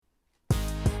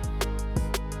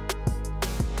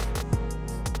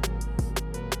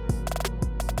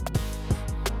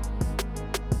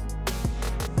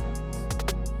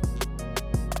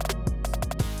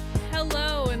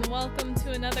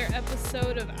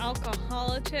episode of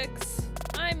Alcoholics.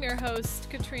 I'm your host,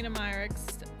 Katrina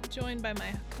Myricks, joined by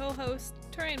my co-host,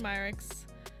 Terrain Myricks.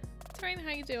 Terrain, how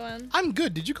you doing? I'm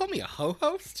good. Did you call me a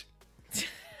ho-host?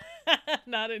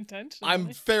 Not intentionally.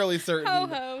 I'm fairly certain.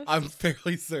 Ho-host. I'm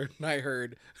fairly certain I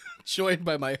heard joined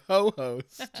by my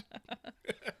ho-host.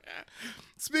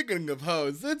 Speaking of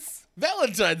hoes, it's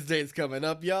Valentine's Day's coming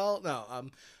up, y'all. No,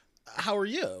 how are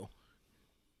you?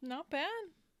 Not bad.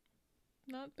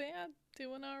 Not bad.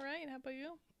 Doing all right. How about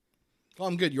you? Well,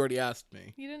 I'm good. You already asked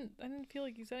me. I didn't feel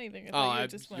like you said anything. I thought you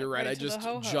just went you're right. I to the just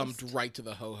ho-host. jumped right to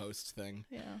the ho-host thing.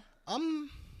 Yeah. I'm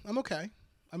okay.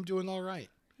 I'm doing all right.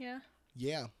 Yeah.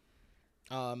 Yeah.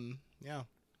 Yeah.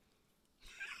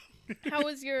 How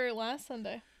was your last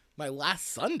Sunday? My last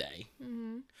Sunday?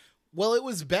 Mm-hmm. Well, it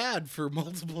was bad for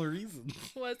multiple reasons.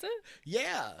 Was it?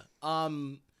 Yeah.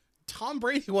 Tom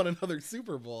Brady won another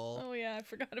Super Bowl. Oh yeah, I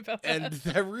forgot about that. And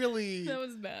that really... That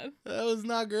was bad. That was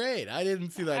not great. I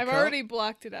didn't see that I've already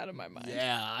blocked it out of my mind.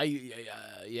 Yeah,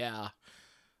 yeah.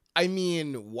 I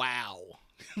mean, wow.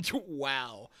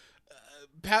 Wow.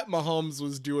 Pat Mahomes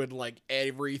was doing, like,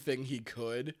 everything he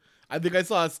could. I think I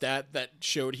saw a stat that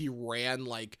showed he ran,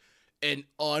 like, an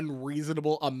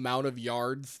unreasonable amount of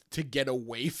yards to get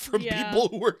away from people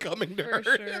who were coming to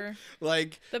hurt him. Sure.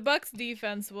 Like, the Bucs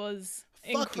defense was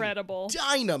incredible.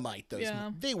 Dynamite.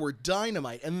 They were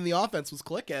dynamite. And then the offense was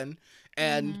clicking,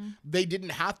 and they didn't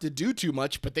have to do too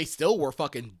much, but they still were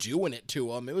fucking doing it to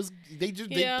them. They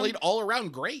played all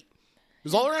around great. It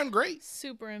was all around great.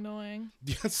 Super annoying.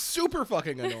 Yeah, super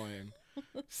fucking annoying.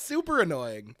 Super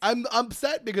annoying. I'm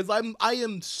upset because I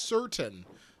am certain.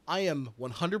 I am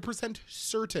 100%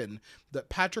 certain that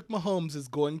Patrick Mahomes is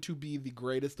going to be the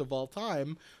greatest of all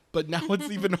time, but now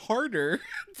it's even harder.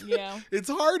 Yeah. It's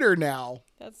harder now.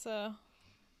 It's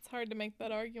hard to make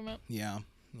that argument. Yeah.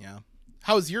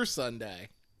 How was your Sunday?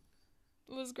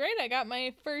 It was great. I got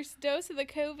my first dose of the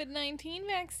COVID-19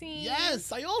 vaccine.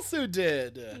 Yes, I also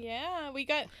did. Yeah,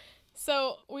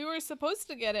 so we were supposed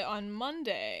to get it on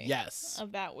Monday. Yes.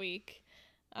 Of that week.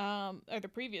 Or the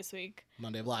previous week.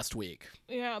 Monday of last week.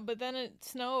 Yeah, but then it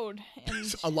snowed.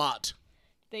 And a lot.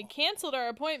 They canceled our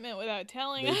appointment without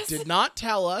telling us. They did not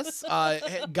tell us.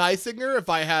 Geisinger,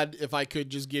 if I could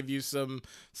just give you some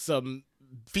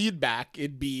feedback,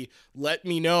 it'd be, let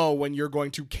me know when you're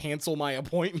going to cancel my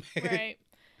appointment. Right.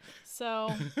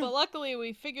 So, but luckily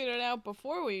we figured it out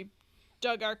before we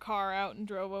dug our car out and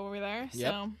drove over there.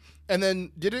 Yep. So. And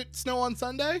then, did it snow on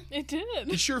Sunday? It did.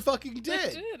 It sure fucking did.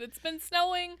 It did. It's been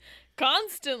snowing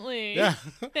constantly. Yeah.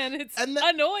 And it's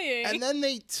annoying. And then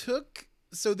they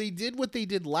did what they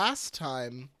did last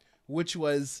time, which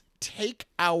was take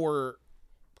our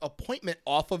appointment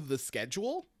off of the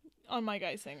schedule. On my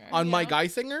Geisinger. My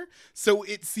Geisinger. So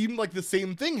it seemed like the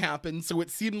same thing happened. So it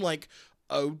seemed like,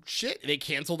 oh shit, they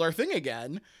canceled our thing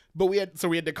again. But we had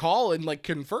to call and like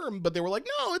confirm, but they were like,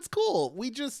 no, it's cool.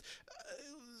 We just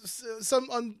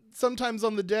sometimes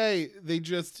on the day they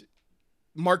just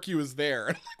mark you as there.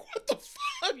 And I'm like, what the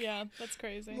fuck? Yeah, that's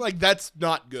crazy. Like, that's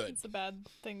not good. It's a bad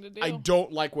thing to do. I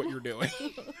don't like what you're doing.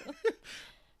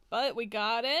 But we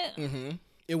got it. Mm-hmm.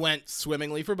 It went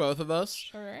swimmingly for both of us.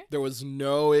 Sure. There was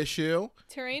no issue.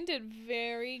 Terrain did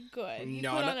very good. You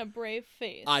put on a brave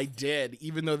face. I did,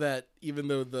 even though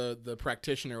the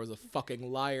practitioner was a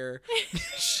fucking liar.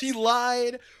 She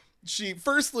lied. She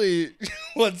said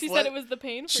it was the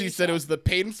pain-free She shot. said it was the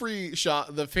pain-free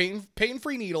shot, the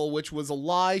pain-free needle, which was a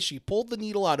lie. She pulled the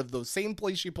needle out of the same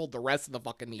place she pulled the rest of the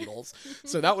fucking needles.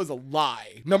 So that was a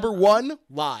lie. Number one,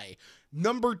 lie.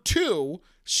 Number two,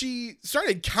 she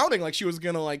started counting like she was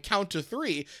going to like count to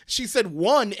 3. She said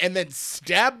 1 and then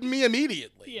stabbed me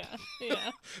immediately. Yeah. It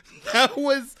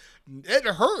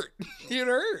hurt. It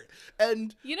hurt.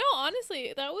 And you know,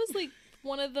 honestly, that was like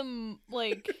one of them,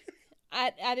 like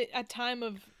at a time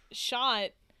of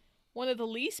shot, one of the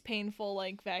least painful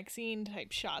like vaccine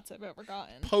type shots I've ever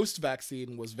gotten.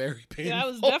 Post-vaccine was very painful. That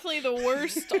was definitely the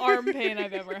worst arm pain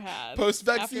I've ever had.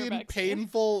 Post-vaccine,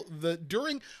 painful.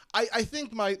 I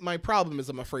think my problem is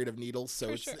I'm afraid of needles,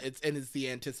 so it's the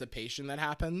anticipation that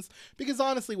happens. Because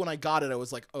honestly, when I got it, I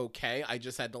was like, okay. I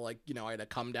just had to I had a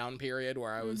come down period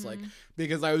where I was like,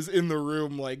 because I was in the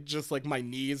room like just like my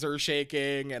knees are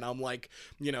shaking and I'm like,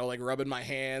 like rubbing my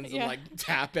hands and like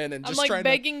tapping and just I'm like trying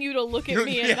begging you to look at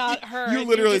me and not her. You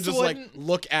literally just like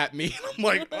look at me. I'm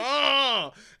like,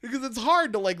 oh, because it's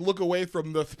hard to like look away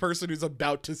from the person who's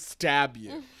about to stab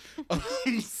you.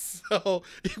 So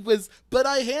it was, but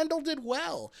I handled it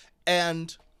well.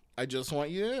 And I just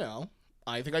want you to know,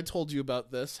 I think I told you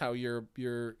about this, how your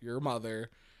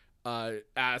mother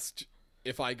asked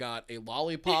if I got a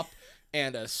lollipop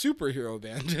and a superhero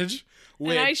bandage,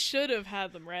 and I should have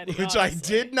had them ready, which honestly.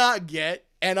 I did not get,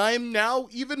 and I am now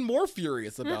even more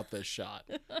furious about this shot.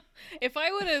 If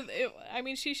I would have, I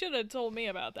mean, she should have told me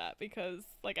about that because,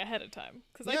 like, ahead of time,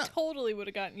 because I totally would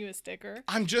have gotten you a sticker.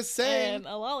 I'm just saying. And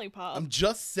a lollipop. I'm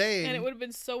just saying. And it would have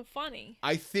been so funny.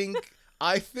 I think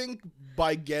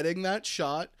by getting that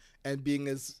shot and being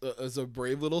as a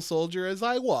brave little soldier as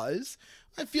I was,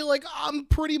 I feel like I'm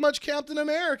pretty much Captain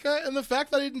America, and the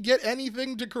fact that I didn't get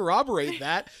anything to corroborate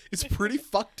that is pretty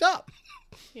fucked up.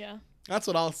 Yeah. That's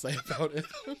what I'll say about it.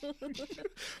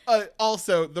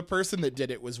 Also, the person that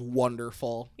did it was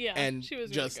wonderful. Yeah, and she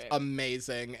was just really great.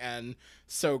 Amazing and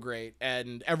so great,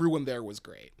 and everyone there was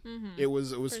great. Mm-hmm. It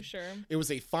was for sure. It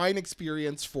was a fine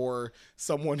experience for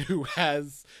someone who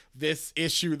has this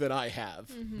issue that I have,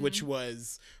 which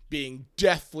was being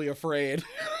deathly afraid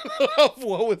of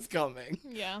what was coming.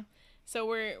 Yeah. So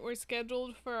we're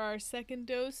scheduled for our second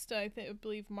dose, I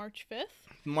believe March 5th.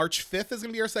 March 5th is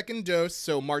going to be our second dose,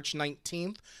 so March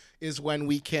 19th is when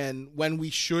we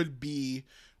should be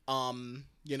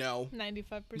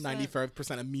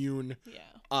 95% immune.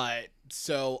 Yeah.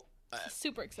 So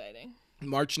super exciting.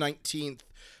 March 19th,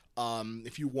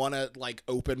 if you want to like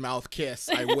open mouth kiss,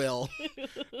 I will.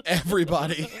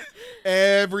 Everybody.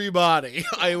 I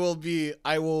will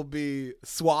be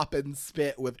swap and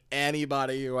spit with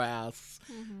anybody who asks.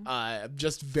 I'm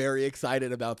just very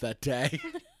excited about that day.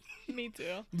 Me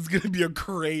too. It's gonna be a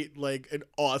great, like, an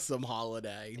awesome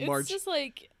holiday. It's just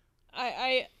like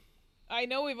I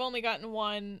know we've only gotten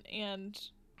one, and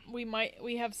we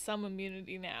have some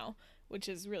immunity now, which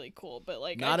is really cool. But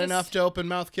like, not enough to open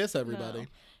mouth kiss everybody. No.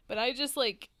 But I just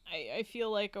like I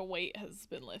feel like a weight has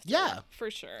been lifted. Yeah,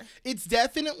 for sure. It's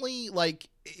definitely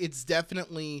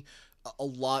a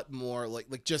lot more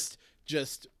like just.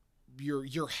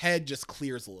 Your head just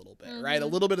clears a little bit, right? A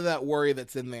little bit of that worry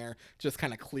that's in there just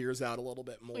kind of clears out a little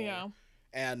bit more. Yeah.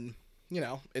 And,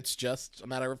 it's just a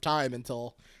matter of time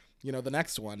until, the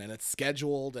next one, and it's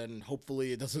scheduled, and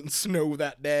hopefully it doesn't snow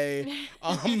that day.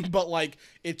 But like,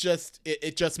 it just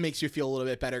makes you feel a little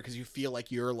bit better because you feel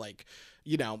like you're like,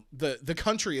 the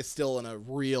country is still in a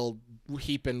real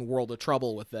heaping world of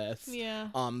trouble with this. Yeah.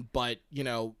 But,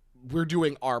 we're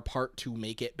doing our part to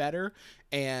make it better.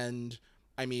 And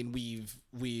I mean, we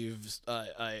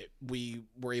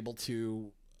were able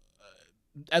to,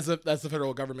 as the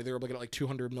federal government, they were able to get like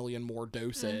 200 million more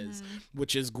doses,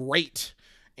 which is great.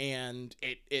 And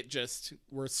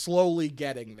we're slowly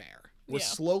getting there. We're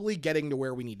slowly getting to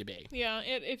where we need to be. Yeah,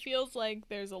 it feels like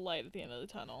there's a light at the end of the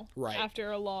tunnel. Right. After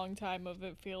a long time of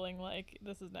it feeling like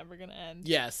this is never going to end.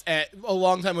 Yes, a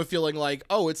long time of feeling like,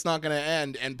 oh, it's not going to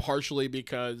end, and partially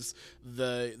because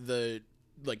the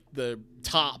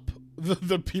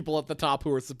people at the top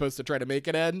who are supposed to try to make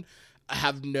it end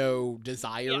have no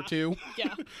desire to.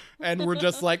 Yeah. And we're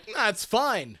just like, nah, it's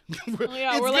fine. It's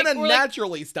we're gonna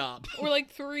naturally stop. We're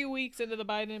like 3 weeks into the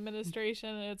Biden administration,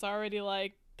 and it's already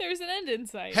like, there's an end in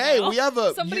sight. Hey, now. we have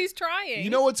somebody's trying.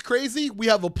 You know what's crazy? We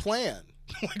have a plan.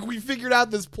 Like, we figured out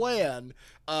this plan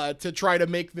to try to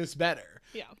make this better.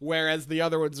 Yeah. Whereas the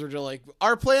other ones are just like,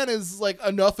 our plan is like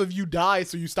enough of you die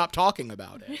so you stop talking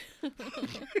about it.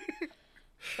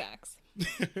 Facts.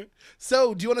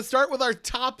 So, do you want to start with our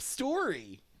top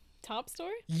story? Top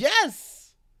story?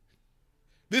 Yes.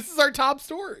 This is our top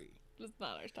story. It's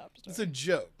not our top story. It's a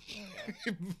joke.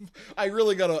 Okay. I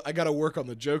really gotta work on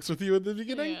the jokes with you at the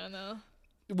beginning. Yeah, no.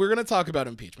 We're gonna talk about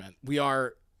impeachment. We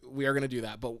are gonna do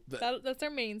that, but that's our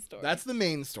main story. That's the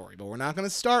main story, but we're not gonna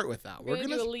start with that. We're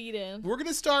gonna do a lead in. We're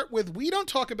gonna start with, we don't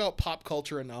talk about pop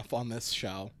culture enough on this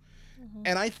show.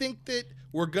 And I think that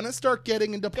we're gonna start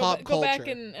getting into pop culture. Go back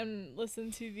and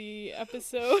listen to the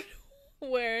episode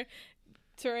where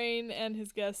Terrain and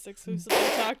his guests exclusively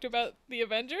talked about the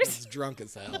Avengers. I was drunk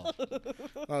as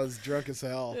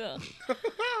hell. Yeah,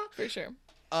 for sure.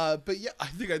 But yeah, I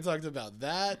think I talked about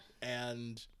that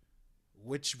and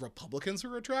which Republicans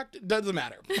were attracted. Doesn't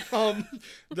matter.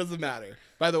 Doesn't matter.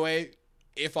 By the way,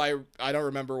 if I don't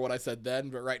remember what I said then,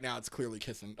 but right now it's clearly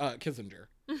Kissinger.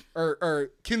 or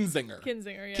Kinzinger.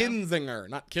 Kinzinger, yeah. Kinzinger,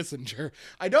 not Kissinger.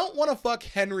 I don't want to fuck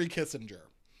Henry Kissinger.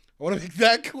 I want to make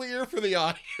that clear for the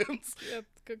audience. Yep,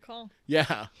 good call.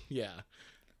 Yeah.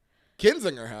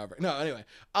 Kinzinger, however. No, anyway.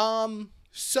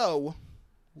 So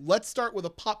let's start with a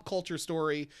pop culture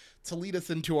story to lead us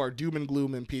into our doom and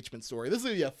gloom impeachment story. This is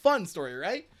going to be a fun story,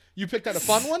 right? You picked out a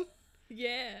fun one?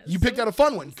 Yeah. You picked out a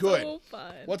fun one. Good. So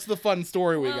fun. What's the fun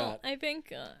story we got? I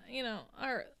think,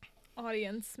 our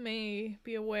audience may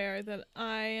be aware that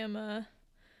I am a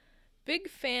big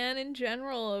fan in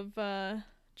general of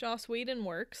Joss Whedon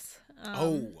works.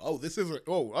 This is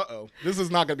this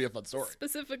is not gonna be a fun story.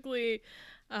 Specifically,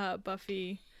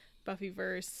 Buffyverse,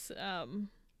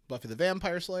 Buffy the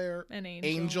Vampire Slayer, and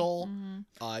Angel.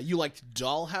 You liked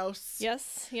Dollhouse.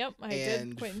 Yes, yep, I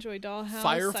did quite enjoy Dollhouse.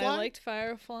 Firefly? I liked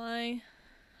Firefly.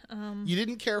 You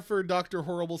didn't care for Dr.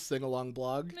 Horrible's sing-along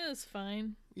blog. It was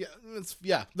fine.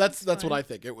 Yeah, that's what I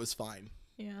think. It was fine.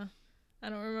 Yeah. I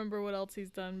don't remember what else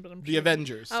he's done, but I'm The sure.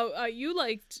 Avengers. Oh, you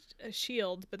liked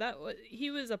Shield, but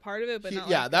he was a part of it, but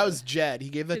not that was Jed. He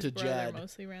gave that his to Jed.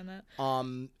 Mostly ran that.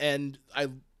 And I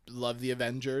love the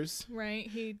Avengers. Right,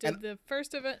 he did the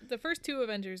first two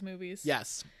Avengers movies.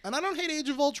 Yes, and I don't hate Age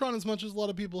of Ultron as much as a lot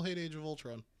of people hate Age of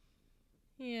Ultron.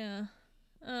 Yeah.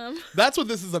 That's what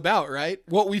this is about, right?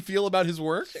 What we feel about his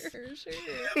work. Sure.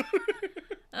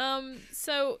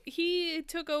 So he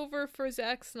took over for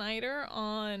Zack Snyder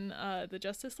on the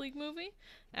Justice League movie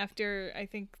after I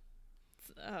think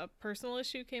a personal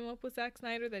issue came up with Zack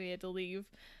Snyder that he had to leave.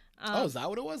 Is that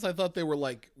what it was? I thought they were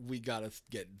like, we gotta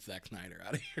get Zack Snyder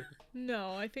out of here.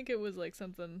 No, I think it was like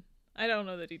something. I don't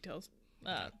know the details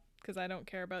because I don't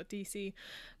care about DC,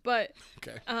 but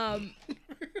okay.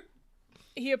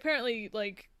 He apparently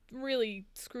like really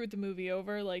screwed the movie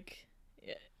over. Like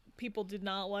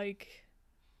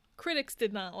critics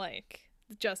did not like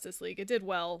Justice League. It did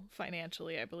well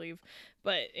financially, I believe,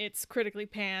 but it's critically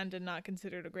panned and not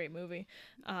considered a great movie.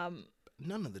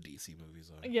 None of the DC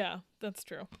movies are. Yeah, that's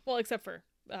true. Well, except for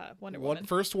Wonder Woman.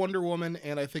 First Wonder Woman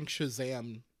and I think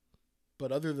Shazam.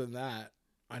 But other than that,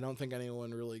 I don't think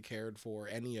anyone really cared for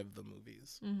any of the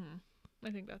movies. Mm-hmm.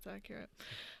 I think that's accurate.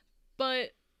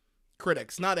 But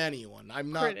critics, not anyone.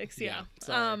 I'm not critics. Yeah.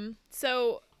 Sorry.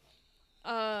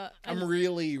 I'm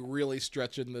really, really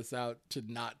stretching this out to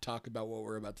not talk about what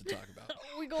we're about to talk about.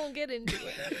 We're gonna get into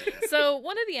it. So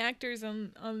one of the actors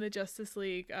on the Justice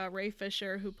League, Ray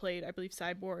Fisher, who played, I believe,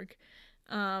 Cyborg,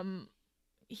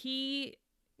 he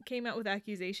came out with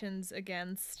accusations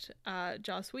against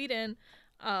Joss Whedon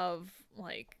of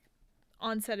like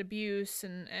on-set abuse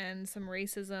and some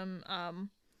racism,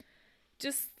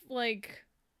 just like,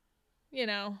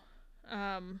 not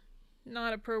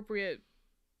appropriate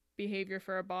behavior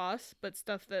for a boss, but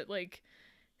stuff that like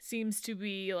seems to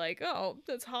be like, oh,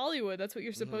 that's Hollywood, that's what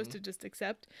you're supposed to just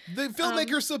accept. The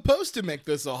filmmaker's supposed to make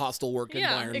this a hostile work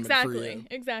environment for you.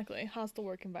 Exactly, hostile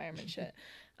work environment shit.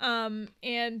 And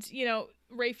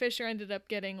Ray Fisher ended up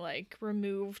getting like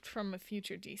removed from a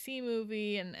future DC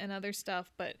movie and other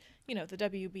stuff, but the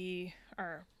WB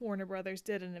or Warner Brothers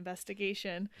did an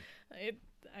investigation.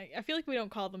 I feel like we don't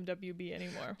call them WB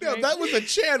anymore. No, right? that was a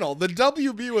channel. The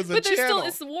WB was a channel. But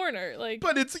it's Warner. Like,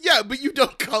 but but you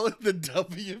don't call it the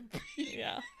WB.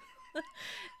 Yeah.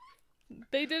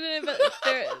 They did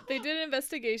an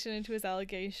investigation into his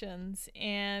allegations,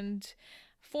 and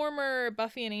former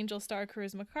Buffy and Angel star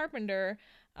Charisma Carpenter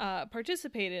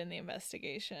participated in the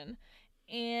investigation,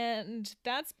 and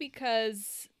that's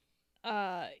because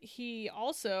he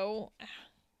also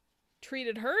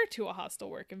treated her to a hostile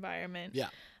work environment. Yeah.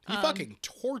 He fucking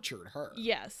tortured her.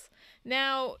 Yes.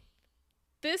 Now,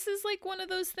 this is like one of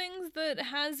those things that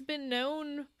has been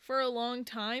known for a long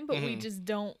time, but we just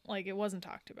don't, like, it wasn't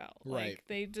talked about. Right.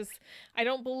 Like, I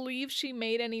don't believe she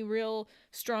made any real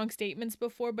strong statements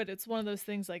before, but it's one of those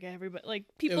things like everybody, like,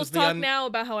 people talk now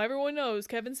about how everyone knows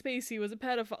Kevin Spacey was a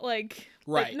pedophile. Like,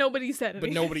 right. But nobody said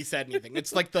anything. But nobody said anything.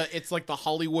 It's like the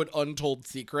Hollywood untold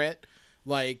secret.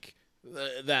 Like,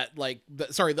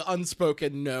 the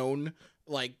unspoken known,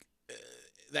 like,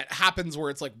 that happens where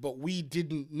it's like, but we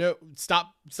didn't know.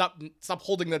 Stop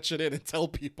holding that shit in and tell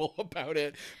people about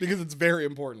it because it's very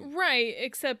important. Right,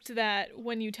 except that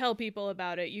when you tell people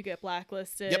about it, you get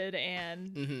blacklisted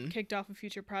and kicked off of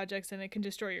future projects, and it can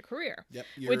destroy your career. Yep,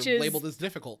 you're labeled as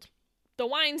difficult. The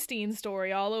Weinstein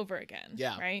story all over again.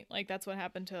 Yeah. Right? Like, that's what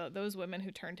happened to those women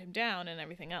who turned him down and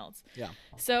everything else. Yeah.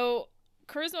 So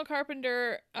Charisma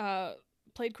Carpenter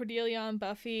played Cordelia on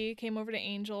Buffy, came over to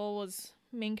Angel, was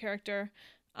main character.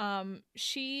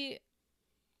 She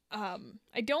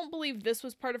I don't believe this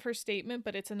was part of her statement,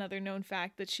 but it's another known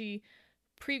fact that she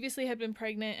previously had been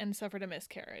pregnant and suffered a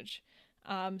miscarriage.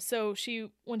 So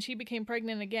when she became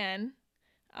pregnant again,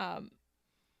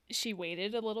 she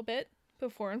waited a little bit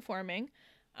before informing.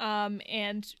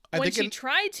 And when she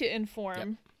tried to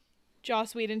inform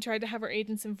Joss Whedon, tried to have her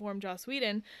agents inform Joss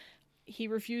Whedon, he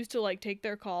refused to like take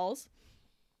their calls.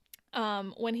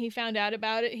 When he found out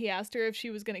about it, he asked her if she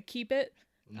was going to keep it.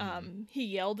 He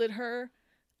yelled at her.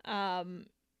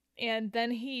 And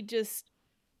then he just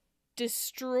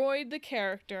destroyed the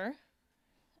character,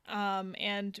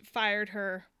 and fired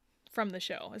her from the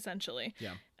show, essentially.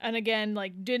 Yeah. And again,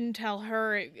 like, didn't tell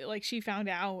her, like, she found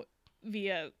out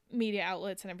via media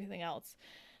outlets and everything else.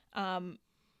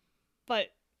 But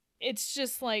it's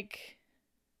just like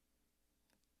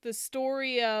the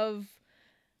story of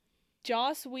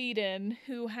Joss Whedon,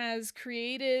 who has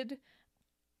created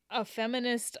a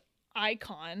feminist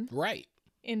icon, right,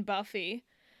 in Buffy,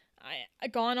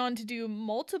 gone on to do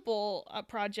multiple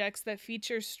projects that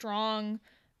feature strong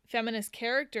feminist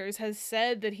characters, has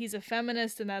said that he's a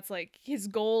feminist and that's like his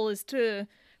goal is to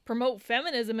promote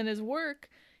feminism in his work,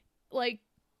 like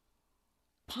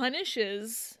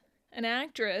punishes an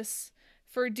actress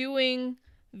for doing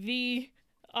the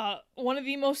one of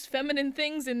the most feminine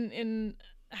things in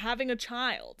having a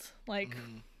child. Like,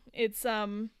 it's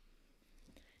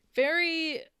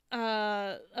very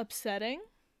upsetting,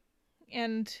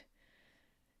 and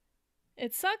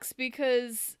it sucks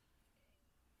because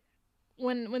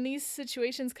when these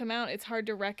situations come out, it's hard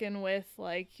to reckon with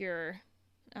like your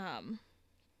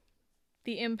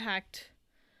the impact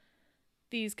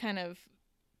these kind of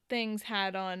things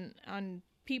had on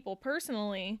people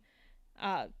personally,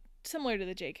 similar to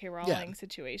the J.K. Rowling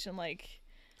situation. Like,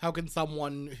 how can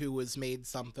someone who has made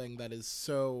something that is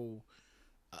so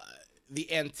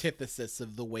the antithesis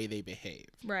of the way they behave,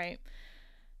 right?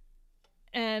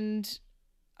 And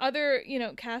other,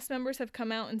 cast members have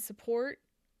come out in support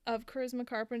of Charisma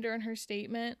Carpenter and her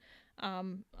statement.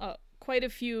 Quite a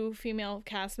few female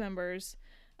cast members,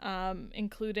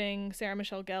 including Sarah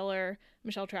Michelle Gellar,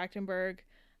 Michelle Trachtenberg,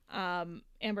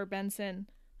 Amber Benson,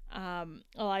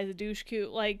 Eliza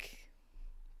Dushku. Like,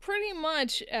 pretty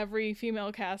much every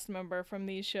female cast member from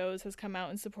these shows has come out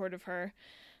in support of her.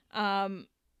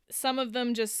 Some of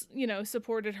them just,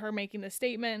 supported her making the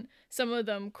statement. Some of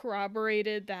them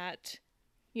corroborated that,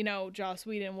 Joss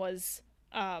Whedon was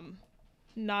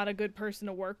not a good person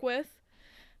to work with.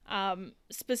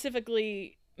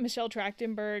 Specifically, Michelle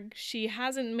Trachtenberg, she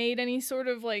hasn't made any sort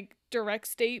of like direct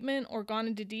statement or gone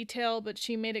into detail, but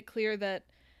she made it clear that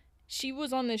she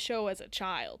was on this show as a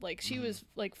child. Like, she was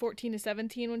like 14 to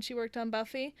 17 when she worked on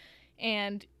Buffy,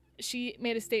 and she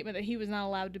made a statement that he was not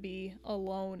allowed to be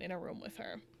alone in a room with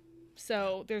her.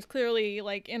 So there's clearly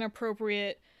like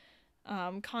inappropriate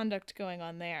conduct going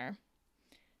on there.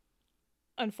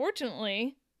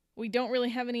 Unfortunately, we don't really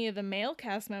have any of the male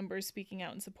cast members speaking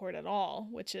out in support at all,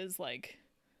 which is like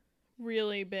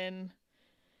really been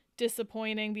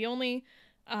disappointing. The only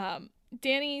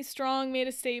Danny Strong made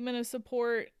a statement of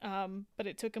support, but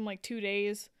it took him like 2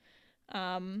 days.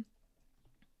 Anthony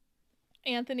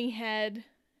Head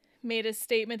made a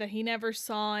statement that he never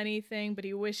saw anything, but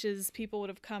he wishes people would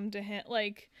have come to him.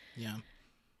 Like, yeah,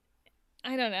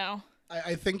 I don't know.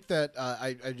 I think that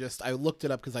I looked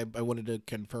it up because I wanted to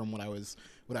confirm what I was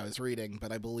reading,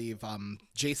 but I believe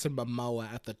Jason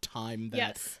Momoa at the time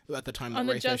that Ray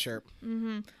Fisher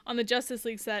on the Justice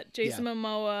League set, Jason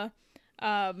Momoa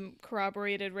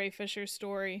corroborated Ray Fisher's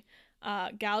story.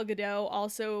 Gal Gadot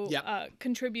also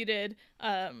contributed.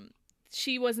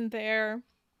 She wasn't there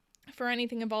for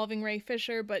anything involving Ray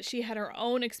Fisher, but she had her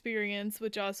own experience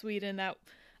with Joss Whedon that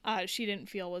she didn't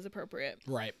feel was appropriate.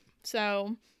 Right.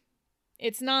 So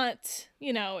it's not,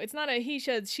 it's not a he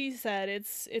said, she said.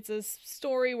 It's a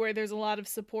story where there's a lot of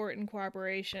support and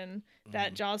cooperation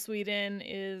that Joss Whedon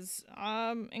is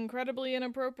incredibly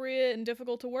inappropriate and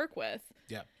difficult to work with.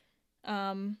 Yeah.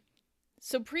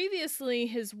 So previously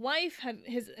his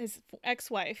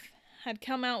ex-wife had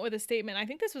come out with a statement. I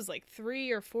think this was like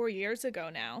 3 or 4 years ago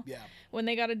now. Yeah. When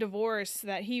they got a divorce,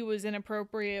 that he was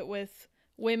inappropriate with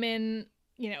women,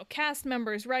 cast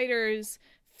members, writers,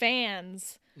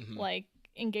 fans, like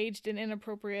engaged in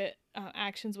inappropriate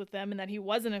actions with them, and that he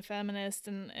wasn't a feminist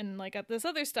and like this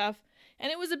other stuff.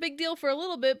 And it was a big deal for a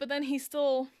little bit, but then he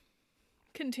still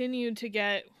continued to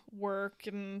get work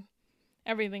and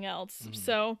everything else.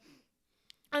 So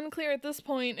unclear at this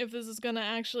point if this is going to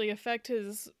actually affect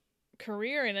his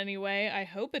career in any way. I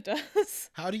hope it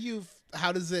does. How do you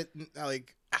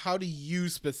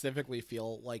specifically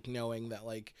feel like knowing that,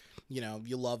 like,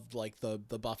 you loved like the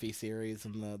Buffy series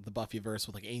and the Buffyverse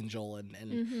with like Angel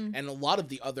and a lot of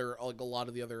the other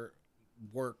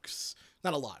works,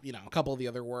 not a lot, a couple of the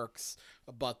other works,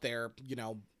 but they're,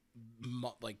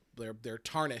 they're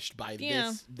tarnished by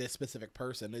this specific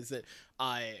person. Is it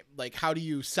like, how do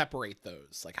you separate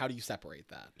those? Like, how do you separate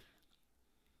that?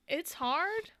 It's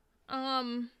hard.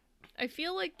 I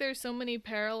feel like there's so many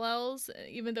parallels,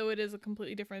 even though it is a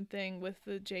completely different thing with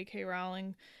the J.K.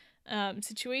 Rowling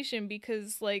situation,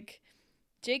 because like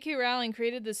J.K. Rowling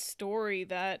created this story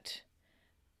that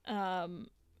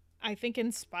I think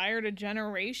inspired a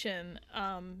generation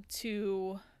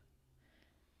to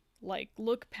like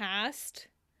look past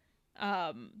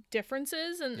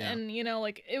differences and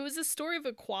like it was a story of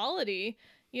equality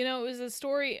You know, it was a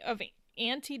story of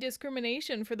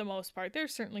anti-discrimination for the most part.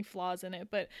 There's certainly flaws in it,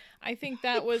 but I think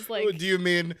that was like. What do you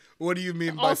mean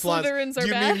by flaws? Slytherins are do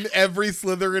you bad? mean every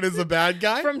Slytherin is a bad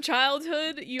guy? From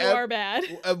childhood, you are bad.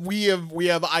 We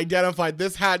have identified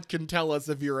this hat can tell us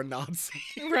if you're a Nazi.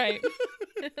 Right.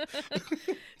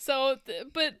 So,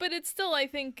 but it's still, I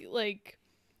think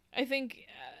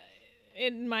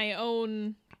in my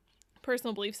own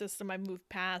personal belief system, I've moved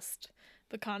past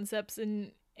the concepts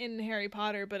in Harry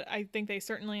Potter, but I think they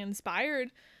certainly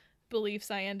inspired beliefs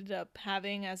I ended up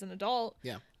having as an adult.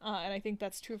 Yeah. And I think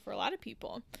that's true for a lot of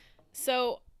people.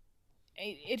 So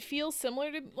it feels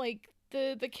similar to like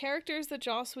the characters that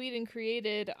Joss Whedon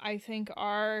created, I think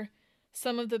are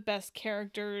some of the best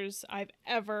characters I've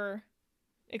ever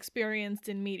experienced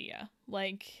in media.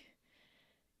 Like,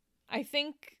 I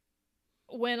think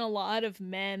when a lot of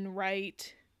men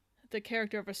write the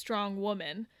character of a strong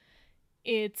woman,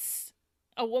 it's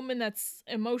a woman that's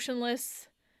emotionless,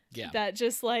 that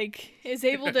just like is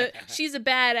able to she's a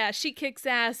badass, she kicks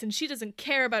ass, and she doesn't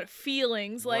care about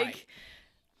feelings. Like,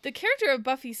 the character of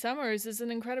Buffy Summers is an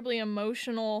incredibly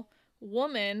emotional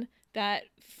woman that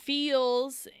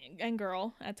feels, and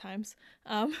girl at times,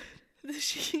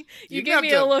 you gave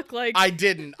me a look like I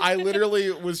didn't. I literally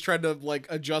was trying to like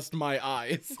adjust my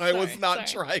eyes. I was not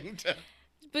trying to.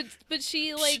 But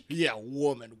she like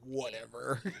woman,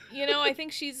 whatever. You know, I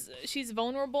think she's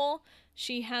vulnerable.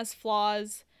 She has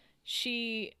flaws.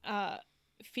 She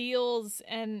feels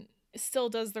and still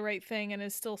does the right thing and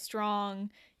is still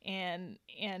strong and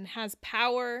has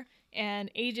power and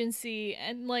agency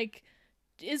and like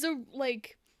is a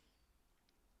like,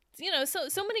 you know,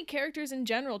 so many characters in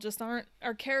general just are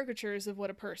caricatures of what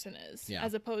a person is,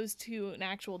 as opposed to an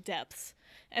actual depths.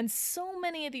 And so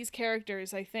many of these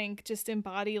characters, I think, just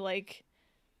embody like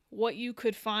what you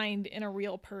could find in a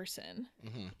real person,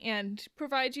 and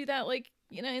provide you that, like,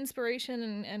 you know,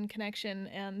 inspiration and connection.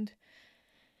 And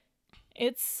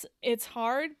it's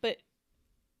hard, but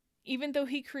even though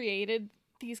he created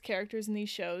these characters in these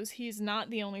shows, he's not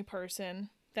the only person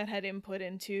that had input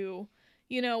into,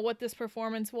 you know, what this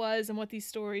performance was and what these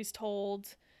stories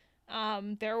told.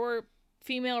 There were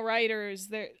female writers,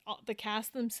 the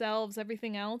cast themselves,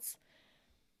 everything else.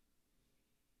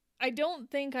 I don't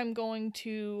think I'm going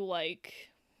to, like,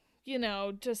 you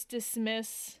know, just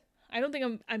dismiss. I don't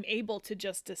think I'm able to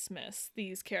just dismiss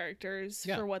these characters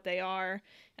for what they are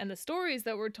and the stories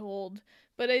that were told,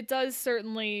 but it does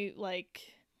certainly, like,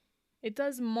 it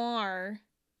does mar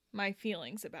my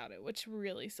feelings about it, which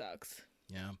really sucks.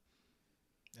 Yeah.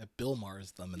 Bill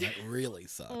mars them, and that really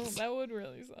sucks. Oh, that would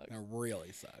really suck. That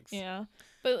really sucks. Yeah.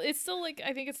 But it's still, like,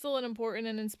 I think it's still an important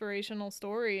and inspirational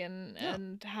story,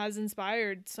 and has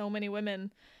inspired so many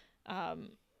women,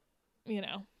 you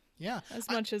know. Yeah. As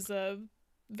much as a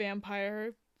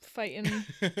vampire fighting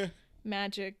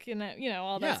magic and, you know,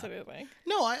 all that sort of thing.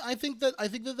 No, I think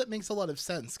that makes a lot of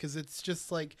sense, because it's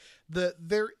just like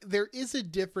there is a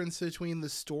difference between the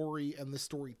story and the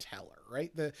storyteller,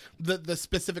 right? The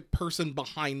specific person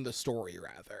behind the story,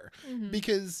 rather,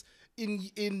 because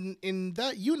in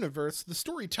that universe, the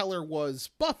storyteller was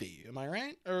Buffy. Am I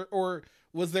right? Or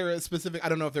was there a specific? I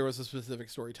don't know if there was a specific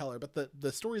storyteller, but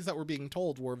the stories that were being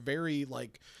told were very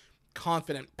like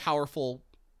confident, powerful,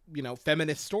 you know,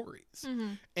 feminist stories.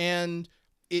 And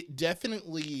it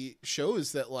definitely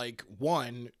shows that, like,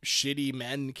 one, shitty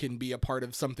men can be a part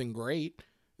of something great.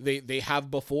 They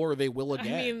have before, they will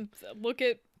again. I mean, look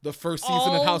at the first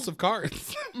season of House of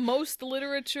Cards. Most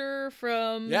literature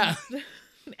from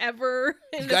ever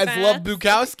in you the guys past. love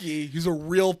Bukowski. He's a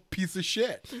real piece of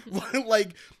shit.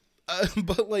 Like,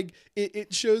 but like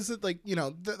it shows that, like, you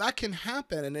know, that can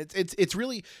happen, and it's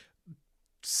really.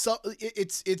 So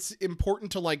it's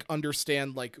important to, like,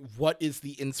 understand, like, what is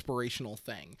the inspirational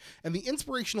thing, and the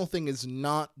inspirational thing is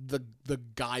not the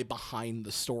guy behind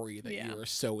the story that you are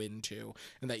so into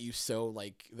and that you so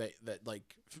like that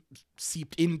like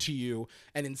seeped into you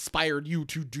and inspired you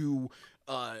to do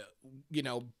you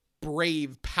know,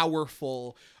 brave,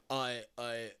 powerful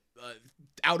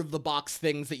out of the box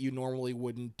things that you normally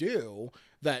wouldn't do,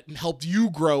 that helped you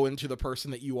grow into the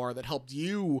person that you are, that helped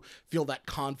you feel that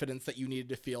confidence that you needed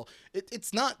to feel.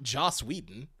 It's not Joss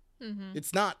Whedon.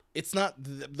 It's not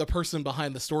the person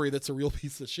behind the story that's a real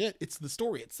piece of shit. It's the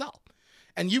story itself.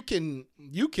 And you can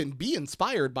be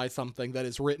inspired by something that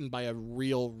is written by a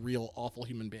real awful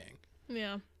human being.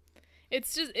 Yeah.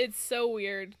 It's so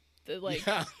weird that, like,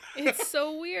 it's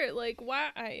so weird. Like,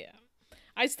 why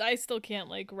I still can't,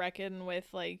 like, reckon with,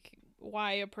 like,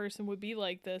 why a person would be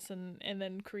like this and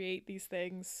then create these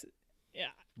things.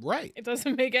 Yeah. Right. It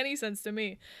doesn't make any sense to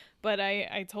me. But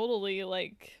I totally,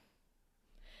 like,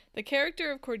 The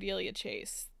character of Cordelia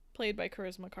Chase, played by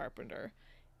Charisma Carpenter,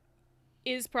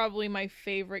 is probably my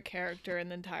favorite character in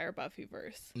the entire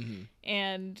Buffyverse. Mm-hmm.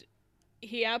 And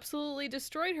he absolutely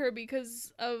destroyed her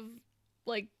because of,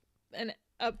 like,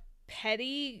 a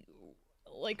petty,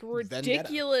 like,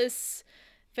 ridiculous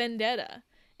vendetta.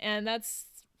 And that's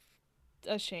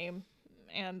a shame.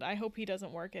 And I hope he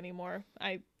doesn't work anymore.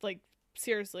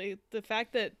 Seriously, the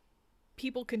fact that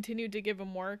people continued to give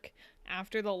him work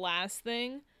after the last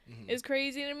thing is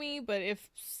crazy to me. But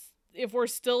if we're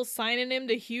still signing him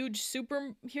to huge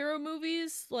superhero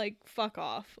movies, like, fuck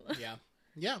off.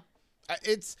 Yeah.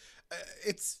 It's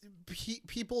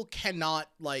people cannot,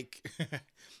 like,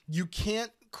 you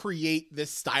can't create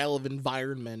this style of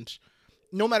environment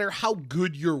no matter how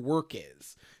good your work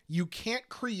is. You can't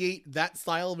create that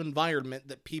style of environment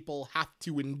that people have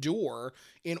to endure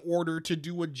in order to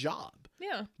do a job.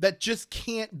 Yeah. That just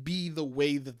can't be the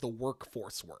way that the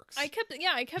workforce works. I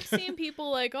kept seeing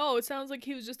people like, oh, it sounds like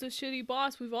he was just a shitty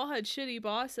boss. We've all had shitty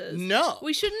bosses. No.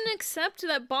 We shouldn't accept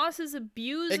that bosses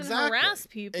abuse and harass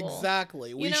people.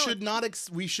 Exactly. We should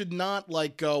not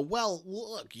like go, well,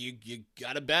 look, you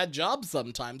got a bad job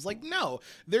sometimes. Like, no.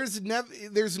 There's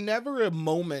never a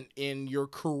moment in your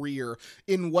career,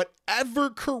 in whatever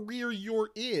career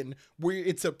you're in, where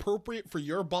it's appropriate for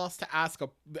your boss to ask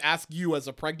you as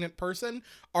a pregnant person,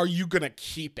 are you gonna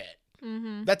keep it?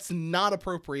 Mm-hmm. That's not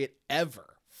appropriate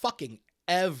ever. Fucking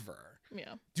ever.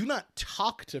 Yeah. Do not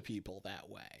talk to people that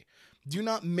way. Do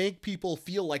not make people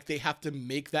feel like they have to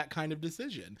make that kind of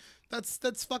decision.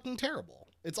 That's fucking terrible.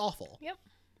 It's awful. Yep.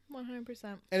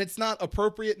 100%. And it's not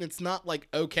appropriate, and it's not, like,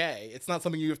 okay. It's not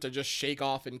something you have to just shake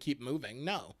off and keep moving.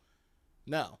 No.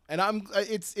 And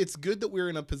it's good that we're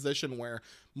in a position where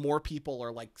more people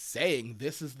are, like, saying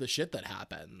this is the shit that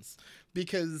happens,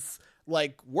 because,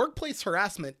 like, workplace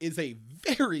harassment is a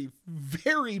very,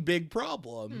 very big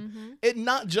problem. Mm-hmm. It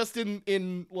not just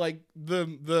in like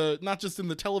the not just in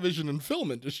the television and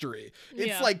film industry.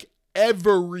 It's like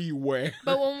everywhere.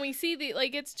 But when we see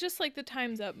it's just like the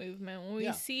Time's Up movement. When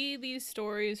we see these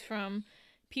stories from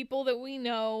people that we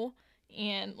know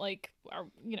and, like, our,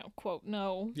 quote,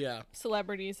 know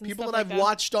celebrities and people stuff that like I've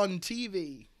watched on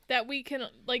TV that we can,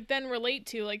 like, then relate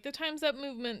to. Like, the Time's Up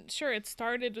movement, sure, it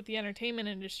started with the entertainment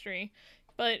industry,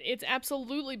 but it's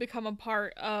absolutely become a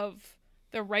part of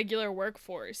the regular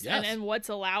workforce. Yes. And what's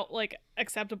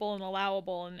acceptable and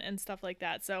allowable and stuff like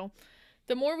that. So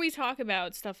the more we talk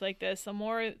about stuff like this, the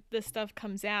more this stuff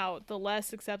comes out, the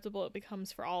less acceptable it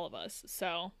becomes for all of us.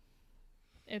 So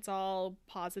it's all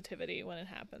positivity when it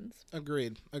happens.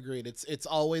 Agreed. It's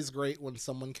always great when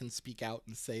someone can speak out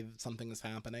and say that something is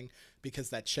happening,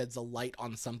 because that sheds a light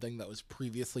on something that was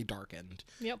previously darkened.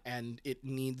 Yep. And it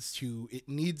needs to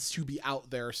be out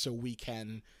there so we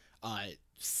can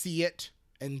see it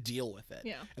and deal with it.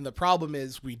 Yeah. And the problem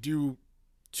is we do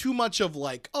too much of,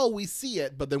 like, oh, we see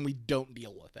it, but then we don't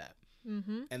deal with it.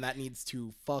 Mm-hmm. And that needs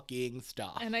to fucking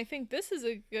stop. And I think this is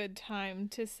a good time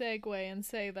to segue and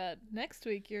say that next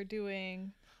week you're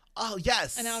doing... Oh,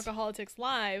 yes. An Alcoholics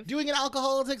Live. Doing an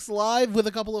Alcoholics Live with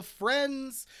a couple of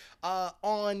friends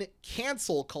on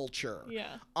cancel culture.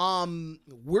 Yeah.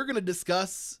 We're going to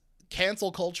discuss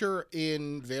cancel culture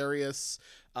in various,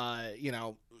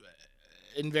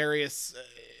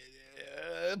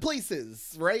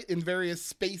 places, right? In various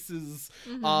spaces.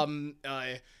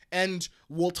 Mm-hmm. And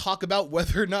we'll talk about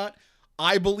whether or not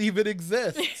I believe it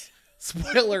exists.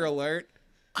 Spoiler alert.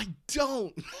 I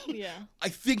don't. Yeah. I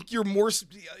think you're more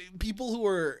people who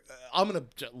are. I'm gonna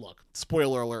look.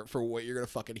 Spoiler alert for what you're gonna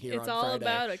fucking hear on Friday. It's all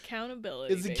about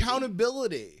accountability. It's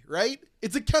accountability, right?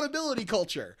 It's accountability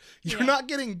culture. You're not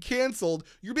getting canceled.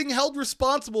 You're being held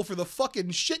responsible for the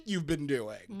fucking shit you've been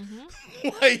doing. Mm-hmm.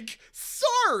 Like,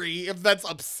 sorry if that's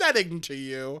upsetting to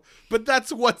you, but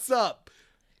that's what's up.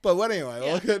 But anyway,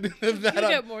 look at that. You'll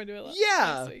get more to it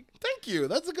next week. Thank you.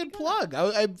 That's a good plug.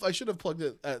 I should have plugged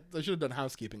it. I should have done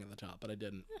housekeeping at the top, but I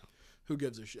didn't. Yeah. Who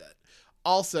gives a shit?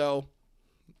 Also,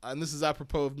 and this is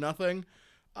apropos of nothing,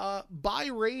 buy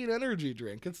Rain energy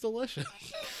drink. It's delicious.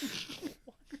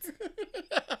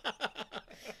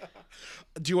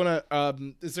 Do you want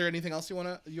to? Is there anything else you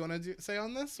want to say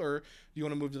on this, or do you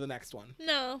want to move to the next one?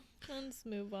 No, let's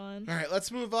move on. All right,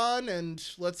 let's move on, and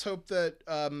let's hope that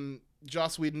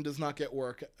Joss Whedon does not get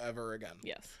work ever again.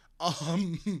 Yes.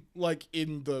 Like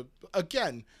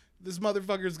again, this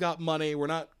motherfucker's got money. We're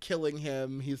not killing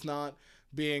him. He's not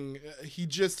being. He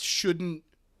just shouldn't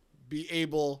be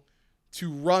able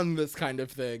to run this kind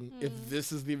of thing if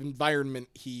this is the environment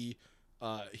he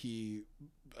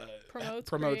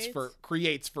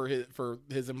creates for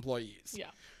his employees.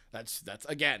 Yeah. That's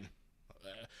again.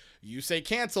 You say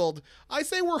canceled. I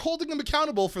say we're holding him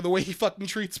accountable for the way he fucking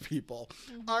treats people.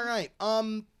 Mm-hmm. All right.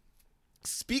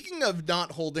 Speaking of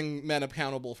not holding men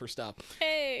accountable for stuff.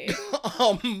 Hey.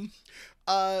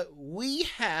 We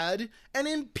had an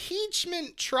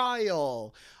impeachment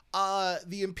trial.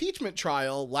 The impeachment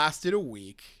trial lasted a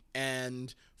week,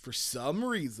 and for some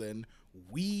reason,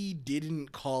 we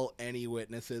didn't call any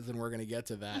witnesses, and we're going to get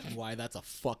to that and why that's a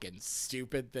fucking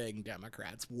stupid thing,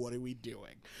 Democrats. What are we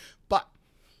doing? But,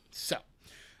 so,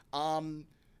 to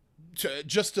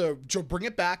bring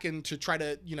it back and to try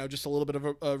to, just a little bit of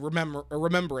a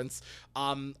remembrance,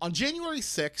 on January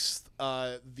 6th,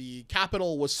 the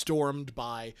Capitol was stormed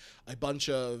by a bunch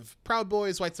of Proud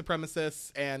Boys, white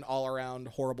supremacists, and all around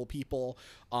horrible people.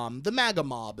 The MAGA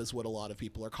mob is what a lot of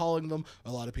people are calling them.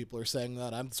 A lot of people are saying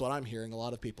that. That's what I'm hearing. A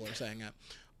lot of people are saying it.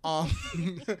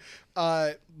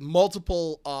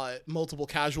 Multiple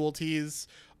casualties.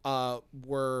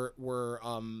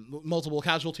 Multiple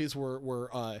casualties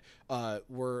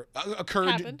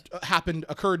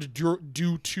occurred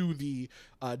due to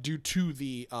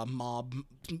the mob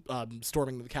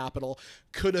storming the Capitol.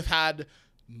 Could have had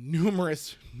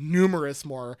numerous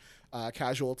more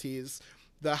casualties.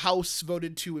 The House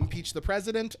voted to impeach the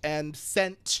president and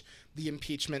sent the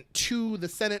impeachment to the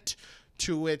Senate,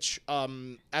 to which,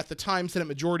 at the time, Senate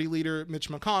Majority Leader Mitch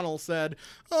McConnell said,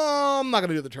 I'm not going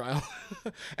to do the trial,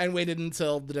 and waited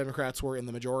until the Democrats were in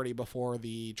the majority before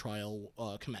the trial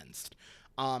commenced.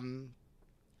 The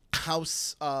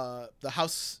House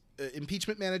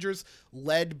impeachment managers,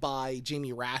 led by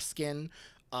Jamie Raskin,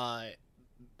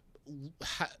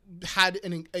 had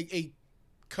a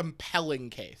compelling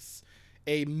case.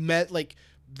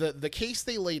 The case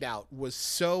they laid out was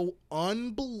so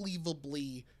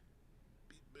unbelievably...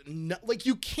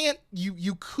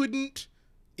 you couldn't,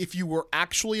 if you were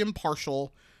actually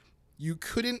impartial, you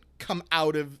couldn't come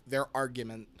out of their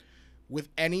argument with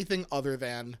anything other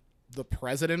than the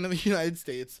president of the United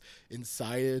States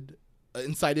incited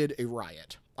a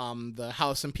riot. The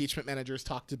House impeachment managers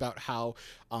talked about how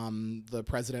the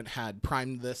president had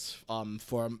primed this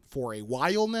for a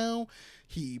while now.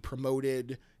 He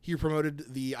promoted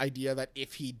the idea that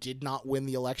if he did not win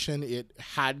the election, it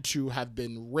had to have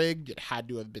been rigged. It had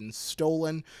to have been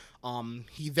stolen.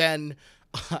 He then,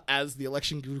 as the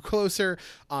election grew closer,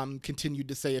 continued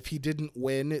to say if he didn't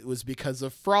win, it was because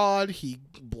of fraud. He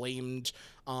blamed,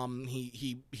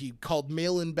 he called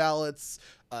mail-in ballots,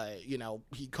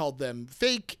 he called them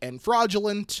fake and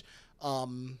fraudulent.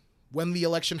 When the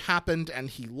election happened and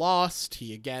he lost,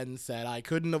 he again said, I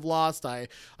couldn't have lost. I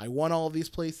won all of these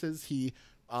places. He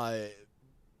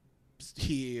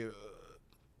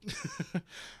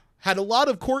had a lot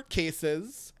of court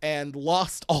cases and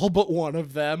lost all but one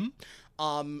of them.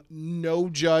 No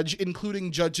judge,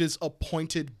 including judges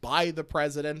appointed by the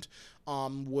president, a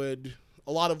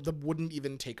lot of them wouldn't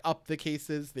even take up the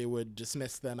cases. They would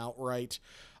dismiss them outright.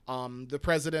 The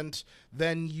president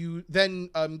then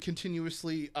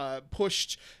continuously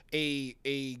pushed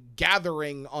a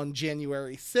gathering on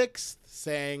January 6th,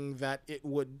 saying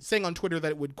on Twitter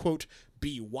that it would, quote,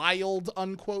 be wild,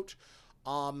 unquote,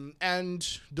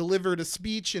 and delivered a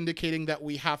speech indicating that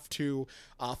we have to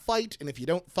fight, and if you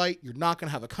don't fight, you're not going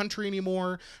to have a country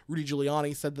anymore. Rudy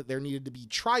Giuliani said that there needed to be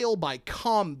trial by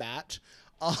combat,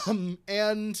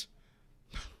 and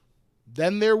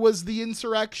then there was the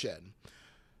insurrection.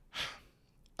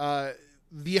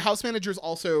 The House managers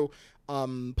also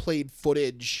played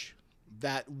footage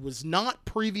that was not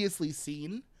previously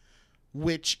seen,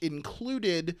 which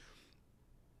included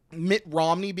Mitt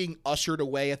Romney being ushered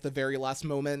away at the very last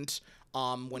moment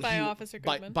by Officer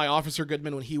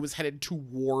Goodman when he was headed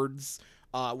towards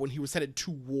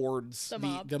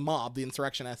the mob, the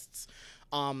insurrectionists.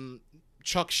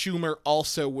 Chuck Schumer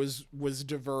also was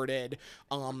diverted.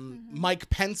 Mike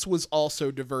Pence was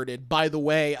also diverted. By the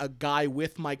way, a guy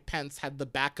with Mike Pence had the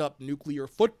backup nuclear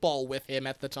football with him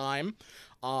at the time.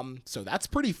 So that's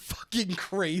pretty fucking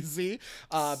crazy.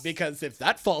 Because if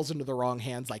that falls into the wrong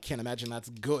hands, I can't imagine that's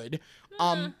good.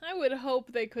 I would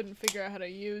hope they couldn't figure out how to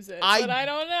use it, but I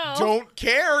don't know. Don't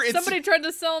care. Somebody tried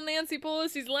to sell Nancy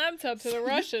Pelosi's laptop to the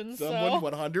Russians. Someone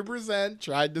 100%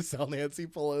 tried to sell Nancy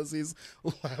Pelosi's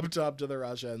laptop to the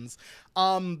Russians.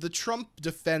 The Trump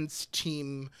defense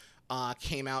team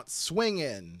came out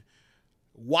swinging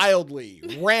wildly,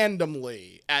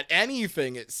 randomly, at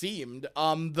anything, it seemed.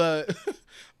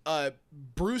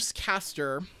 Bruce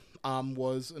Castor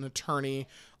was an attorney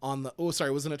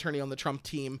was an attorney on the Trump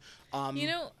team.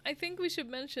 I think we should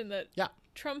mention that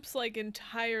Trump's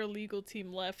entire legal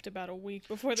team left about a week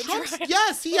before the trial.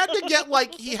 Yes, he had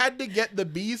to get the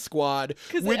B squad,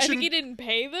 because I think he didn't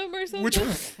pay them or something. Which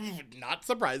not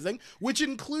surprising. Which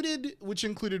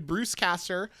included Bruce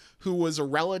Castor, who was a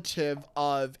relative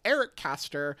of Eric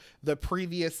Castor, the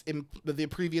previous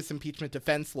impeachment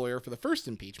defense lawyer for the first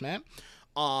impeachment.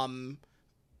 Van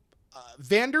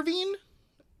der Veen,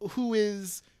 who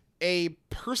is a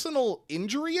personal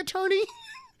injury attorney.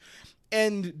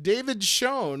 And David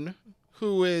Schoen,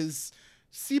 who is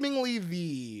seemingly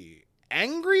the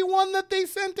angry one that they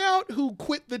sent out, who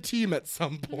quit the team at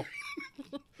some point.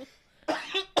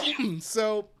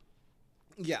 So,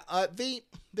 yeah,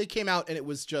 they came out and it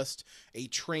was just a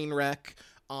train wreck.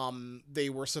 They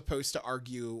were supposed to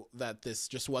argue that this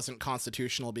just wasn't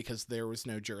constitutional because there was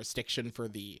no jurisdiction for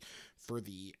the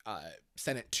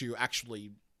Senate to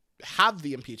actually have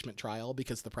the impeachment trial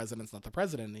because the president's not the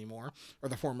president anymore, or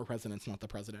the former president's not the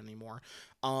president anymore.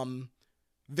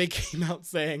 They came out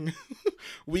saying,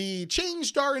 we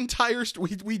changed our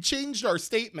we changed our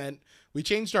statement, we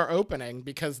changed our opening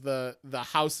because the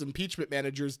House impeachment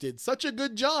managers did such a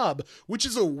good job, which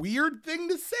is a weird thing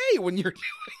to say when you're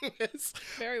doing this.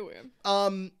 Very weird.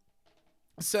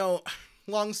 So,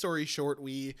 long story short,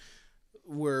 we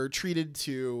were treated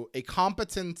to a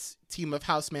competent team of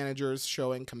House managers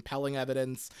showing compelling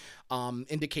evidence,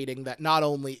 indicating that not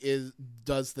only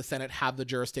does the Senate have the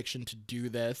jurisdiction to do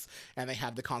this, and they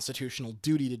have the constitutional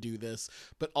duty to do this,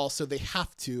 but also they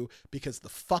have to because the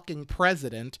fucking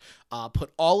president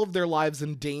put all of their lives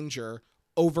in danger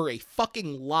over a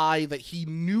fucking lie that he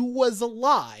knew was a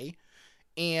lie,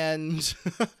 and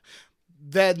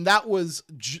then that was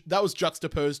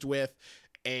juxtaposed with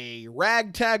a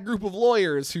ragtag group of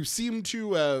lawyers who seem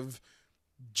to have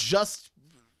just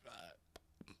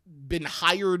been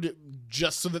hired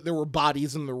just so that there were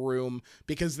bodies in the room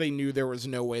because they knew there was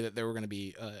no way that there was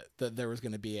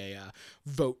going to be a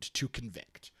vote to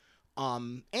convict.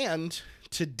 And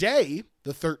today,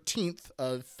 the 13th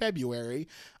of February,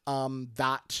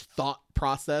 that thought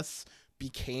process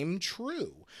became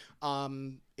true.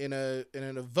 In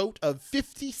a vote of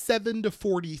 57 to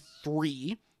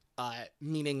 43.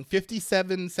 Meaning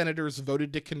 57 senators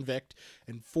voted to convict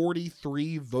and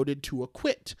 43 voted to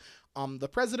acquit. The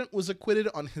president was acquitted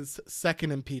on his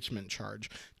second impeachment charge.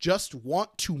 Just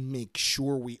want to make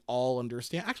sure we all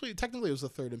understand. Actually, technically, it was the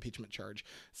third impeachment charge,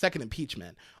 second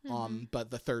impeachment, but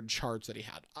the third charge that he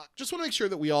had. Just want to make sure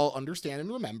that we all understand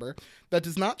and remember that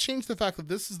does not change the fact that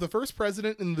this is the first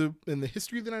president in the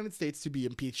history of the United States to be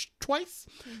impeached twice.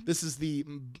 This is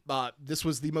this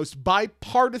was the most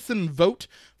bipartisan vote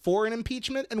for an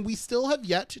impeachment, and we still have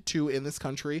yet to, in this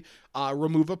country,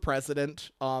 remove a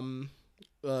president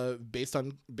based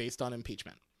on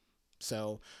impeachment.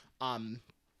 So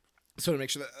to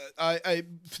make sure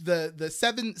that the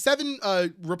seven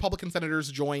Republican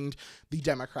senators joined the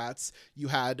Democrats. You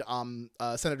had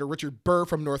Senator Richard Burr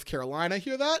from North Carolina.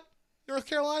 Hear that? North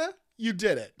Carolina? You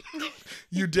did it.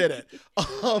 You did it.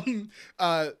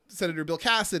 Senator Bill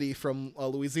Cassidy from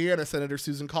Louisiana, Senator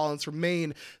Susan Collins from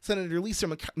Maine, Senator Lisa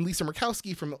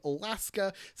Murkowski from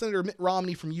Alaska, Senator Mitt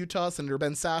Romney from Utah, Senator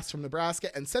Ben Sasse from Nebraska,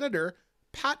 and Senator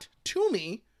Pat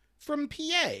Toomey from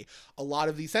PA. A lot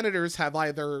of these senators have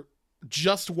either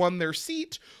just won their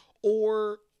seat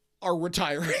or are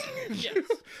retiring. Yes.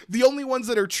 The only ones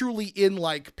that are truly in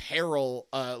peril,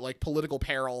 political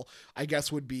peril, I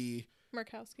guess would be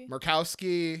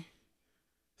Murkowski,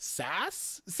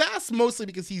 Sasse mostly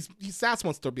because Sasse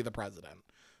wants to be the president.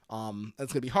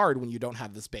 It's gonna be hard when you don't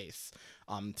have this base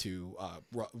to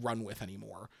run with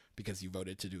anymore because you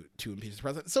voted to impeach the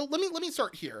president. So let me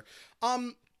start here.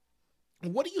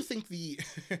 What do you think do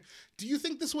you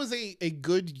think this was a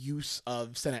good use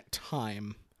of Senate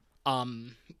time?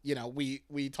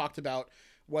 We talked about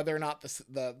whether or not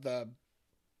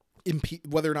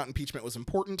whether or not impeachment was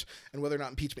important and whether or not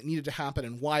impeachment needed to happen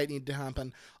and why it needed to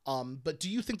happen. But do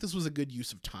you think this was a good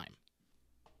use of time?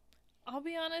 I'll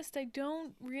be honest, I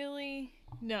don't really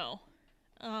know.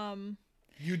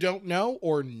 You don't know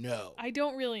or no? I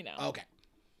don't really know. Okay.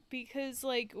 Because,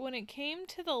 when it came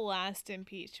to the last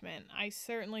impeachment, I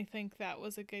certainly think that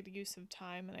was a good use of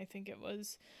time, and I think it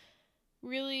was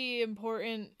really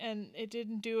important, and it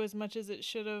didn't do as much as it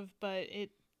should have, but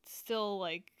it still,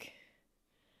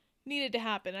 needed to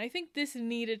happen. I think this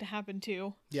needed to happen,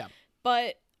 too. Yeah.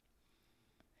 But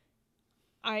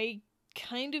I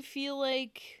kind of feel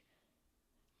like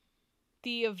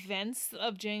the events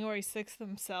of January 6th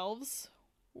themselves,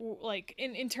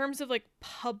 in terms of,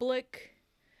 public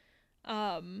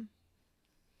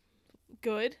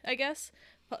good, I guess,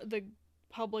 the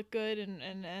public good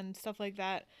and stuff like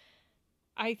that,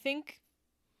 I think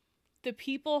the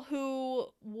people who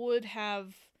would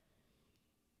have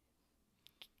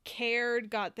cared,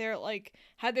 got their, like,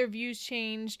 had their views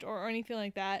changed or anything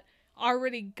like that,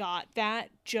 already got that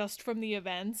just from the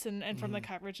events and from the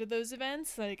coverage of those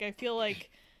events. Like, I feel like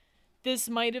this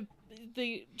might have,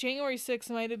 the January 6th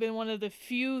might have been one of the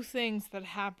few things that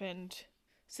happened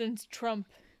since Trump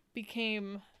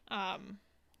became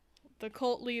the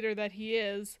cult leader that he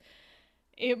is.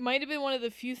 It might have been one of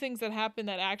the few things that happened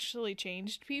that actually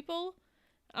changed people.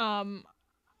 I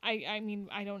mean,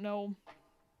 I don't know.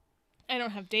 I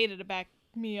don't have data to back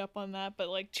me up on that, but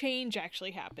like change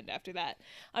actually happened after that.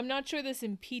 I'm not sure this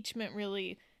impeachment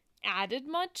really added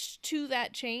much to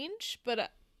that change,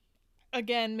 but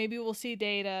again, maybe we'll see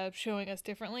data showing us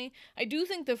differently. I do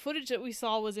think the footage that we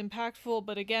saw was impactful,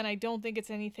 but again, I don't think it's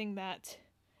anything that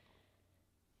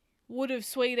would have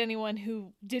swayed anyone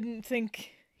who didn't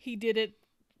think he did it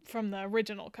from the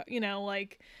original,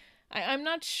 like, I'm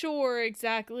not sure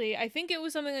exactly. I think it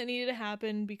was something that needed to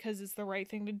happen because it's the right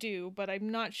thing to do, but I'm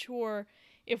not sure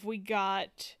if we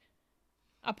got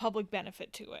a public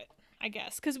benefit to it, I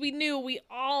guess. Because we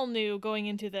all knew going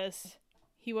into this,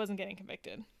 he wasn't getting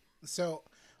convicted. So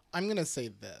I'm going to say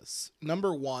this.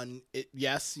 Number one,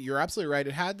 yes, you're absolutely right.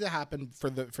 It had to happen for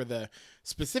the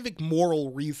specific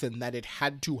moral reason that it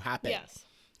had to happen. Yes.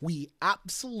 We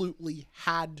absolutely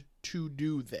had to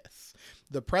do this.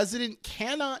 The president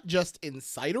cannot just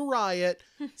incite a riot,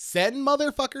 send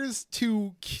motherfuckers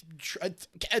to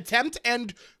attempt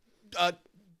and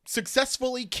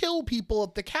successfully kill people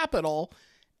at the Capitol,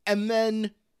 and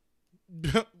then,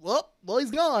 well,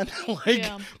 he's gone.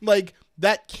 Like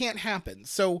that can't happen.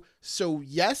 So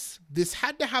yes, this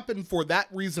had to happen for that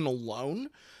reason alone.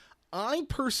 I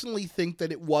personally think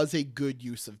that it was a good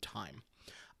use of time.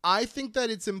 I think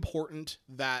that it's important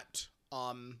that,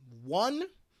 one,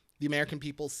 the American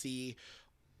people see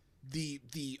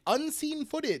the unseen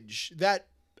footage that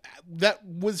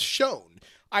was shown.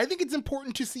 I think it's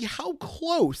important to see how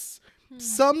close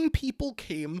some people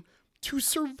came to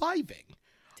surviving.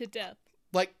 To death.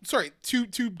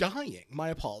 To dying. My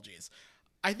apologies.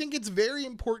 I think it's very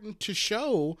important to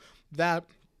show that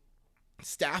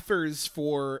staffers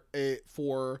for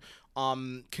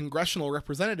congressional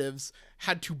representatives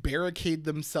had to barricade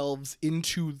themselves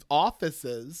into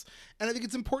offices. And I think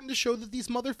it's important to show that these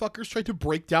motherfuckers tried to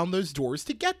break down those doors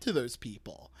to get to those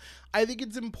people. I think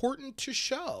it's important to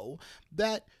show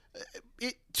that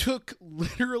it took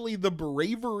literally the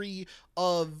bravery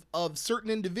of certain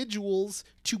individuals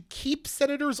to keep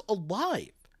senators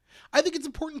alive. I think it's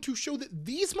important to show that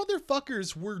these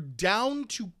motherfuckers were down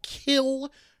to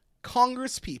kill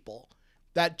Congress people.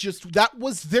 That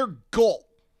was their goal.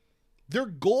 Their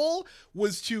goal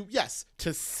was to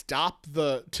stop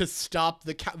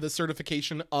the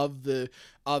certification of the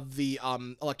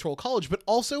Electoral College, but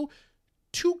also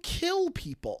to kill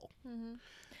people. Mm-hmm.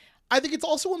 I think it's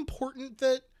also important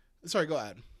that. Sorry, go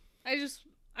ahead.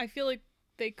 I feel like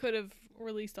they could have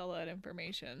released all that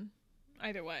information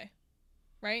either way,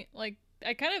 right? Like,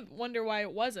 I kind of wonder why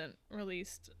it wasn't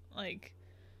released, like,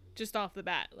 just off the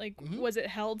bat. Like, was it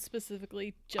held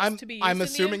specifically just to be used I'm in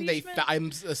assuming the impeachment?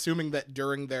 I'm assuming that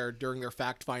during their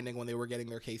fact finding, when they were getting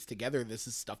their case together, this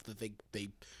is stuff that they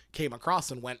came across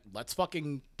and went, let's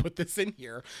fucking put this in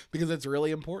here because it's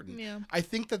really important. Yeah. I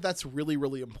think that that's really,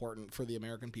 really important for the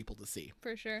American people to see.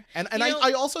 For sure. And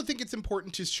I also think it's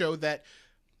important to show that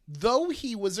though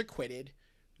he was acquitted,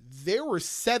 there were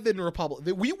 7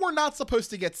 Republicans. We were not supposed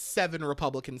to get 7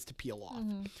 Republicans to peel off.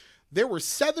 Mm-hmm. There were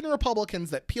 7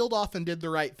 Republicans that peeled off and did the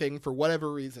right thing for whatever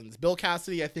reasons. Bill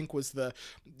Cassidy, I think, was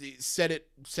said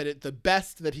it the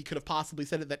best that he could have possibly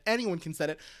said it, that anyone can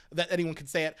say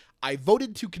it. I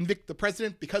voted to convict the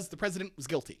president because the president was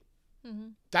guilty. Mm-hmm.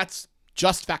 That's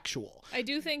just factual. I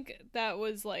do think that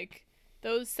was like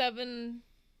those 7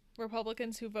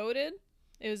 Republicans who voted.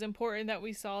 It was important that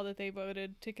we saw that they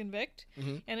voted to convict.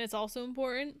 Mm-hmm. And it's also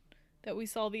important that we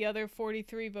saw the other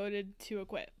 43 voted to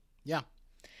acquit. Yeah.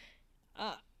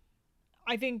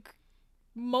 I think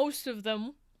most of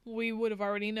them we would have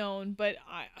already known, but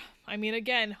I mean,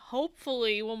 again,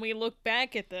 hopefully when we look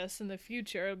back at this in the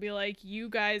future, it'll be like, you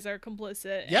guys are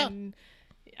complicit. Yeah. And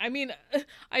I mean,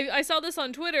 I saw this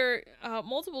on Twitter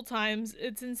multiple times.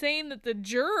 It's insane that the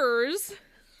jurors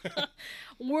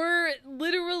were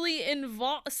literally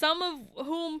involved, some of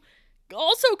whom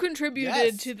also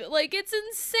contributed to the, like, it's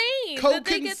insane.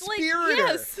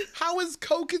 Co-conspirator. How is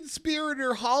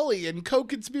co-conspirator Holly and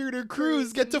co-conspirator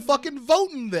Cruz get to fucking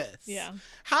vote in this? Yeah.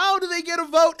 How do they get a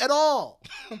vote at all?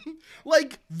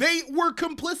 Like, they were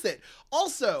complicit.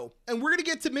 Also, and we're going to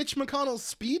get to Mitch McConnell's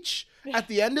speech, at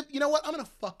the end of, you know what? I'm going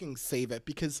to fucking save it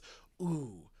because,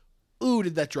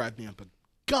 did that drive me up a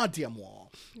goddamn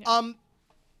wall. Yeah.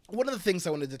 One of the things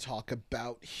I wanted to talk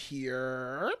about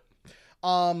here.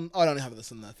 I don't have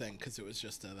this in the thing because it was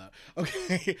just that.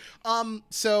 Okay.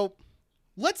 So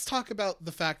let's talk about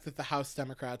the fact that the House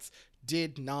Democrats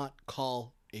did not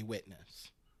call a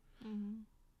witness. Mm-hmm.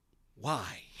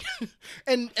 Why?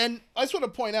 and I just want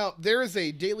to point out there is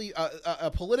a daily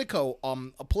a Politico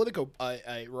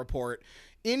report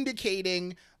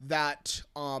indicating that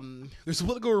there's a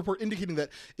Politico report indicating that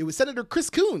it was Senator Chris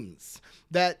Coons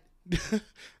that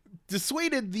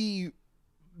dissuaded the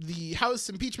House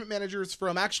impeachment managers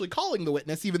from actually calling the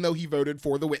witness, even though he voted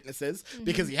for the witnesses,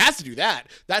 because he has to do that.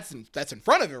 That's in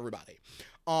front of everybody.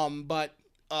 But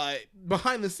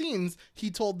behind the scenes, he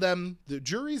told them the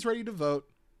jury's ready to vote.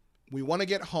 We want to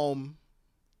get home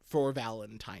for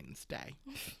Valentine's Day.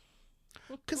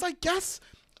 Because I guess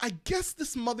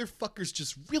this motherfucker's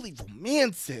just really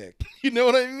romantic. You know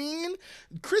what I mean?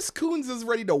 Chris Coons is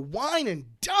ready to wine and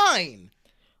dine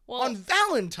on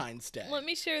Valentine's Day. Let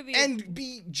me share and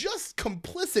be just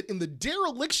complicit in the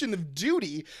dereliction of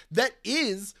duty that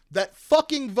is that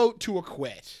fucking vote to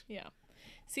acquit. Yeah.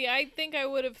 See, I think I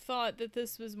would have thought that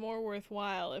this was more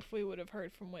worthwhile if we would have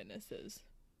heard from witnesses.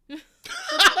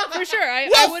 For sure.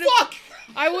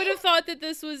 I would have thought that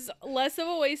this was less of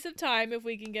a waste of time if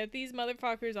we can get these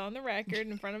motherfuckers on the record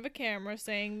in front of a camera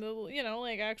saying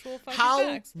actual fucking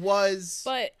facts.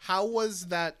 How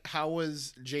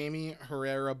was Jamie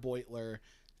Herrera Beutler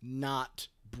not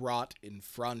brought in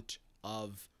front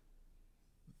of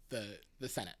the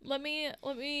Senate? Let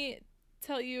me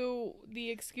tell you the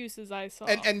excuses I saw.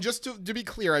 And just to be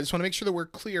clear, I just want to make sure that we're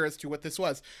clear as to what this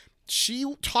was.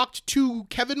 She talked to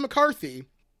Kevin McCarthy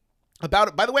about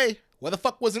it. By the way, why the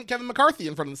fuck wasn't Kevin McCarthy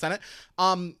in front of the Senate?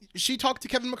 She talked to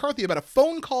Kevin McCarthy about a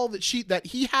phone call that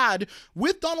he had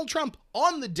with Donald Trump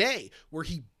on the day where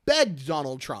he begged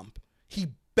Donald Trump. He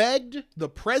begged the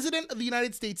president of the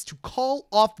United States to call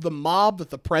off the mob that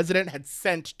the president had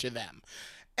sent to them.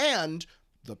 And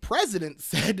the president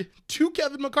said to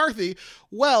Kevin McCarthy,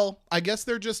 well, I guess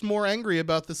they're just more angry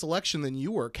about this election than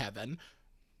you were, Kevin.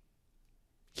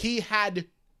 He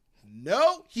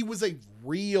was a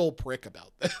real prick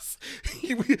about this.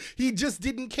 He just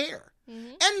didn't care.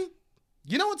 Mm-hmm. And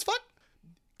you know what's fun?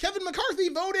 Kevin McCarthy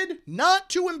voted not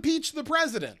to impeach the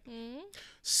president. Mm-hmm.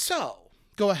 So,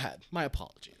 go ahead. My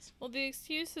apologies. Well, the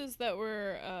excuses that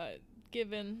were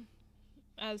given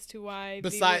as to why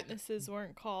the witnesses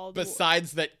weren't called.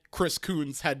 Besides that Chris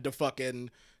Coons had to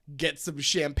fucking get some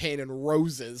champagne and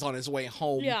roses on his way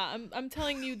home. Yeah, I'm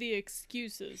telling you the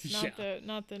excuses,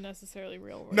 not the necessarily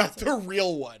real ones. Not the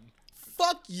real one.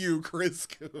 Fuck you, Chris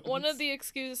Coons. One of the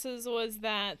excuses was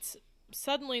that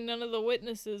suddenly none of the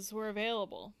witnesses were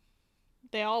available.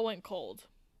 They all went cold.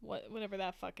 Whatever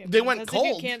that fucking They went cold.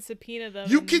 You can't subpoena them.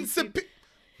 You can subpoena.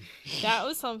 That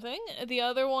was something. The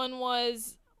other one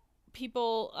was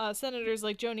senators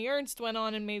like Joni Ernst went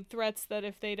on and made threats that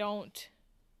if they don't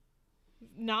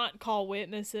not call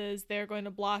witnesses, they're going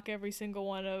to block every single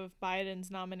one of Biden's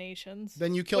nominations.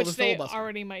 Then you kill the filibuster. Which they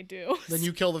already might do. Then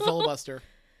you kill the filibuster.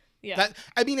 Yeah.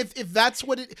 If that's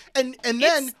what it and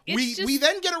then we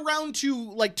then get around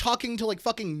to like talking to like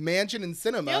fucking Manchin and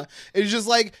Sinema. Yep. It's just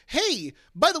like, hey,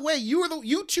 by the way,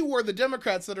 you two are the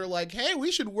Democrats that are like, hey,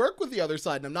 we should work with the other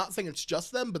side. And I'm not saying it's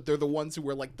just them, but they're the ones who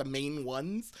were like the main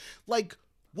ones. Like,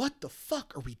 what the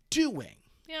fuck are we doing?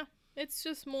 Yeah. It's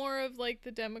just more of like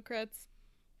the Democrats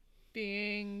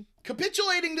being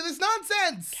capitulating to this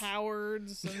nonsense,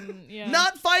 cowards, and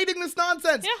not fighting this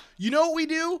nonsense. Yeah. You know what we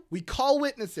do? We call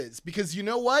witnesses because you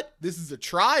know what? This is a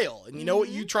trial, and you know what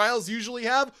you trials usually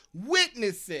have?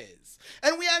 Witnesses,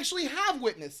 and we actually have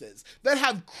witnesses that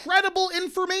have credible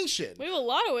information. We have a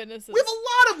lot of witnesses. We have a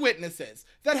lot of witnesses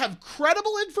that have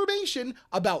credible information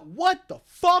about what the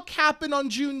fuck happened on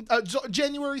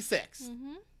January 6th.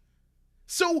 Mm-hmm.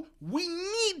 So we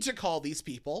need to call these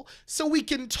people so we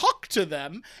can talk to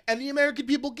them and the American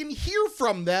people can hear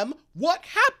from them what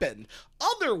happened.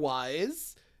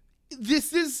 Otherwise,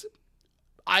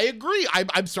 I agree.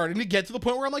 I'm starting to get to the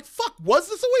point where I'm like, fuck, was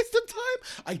this a waste of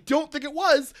time? I don't think it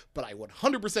was, but I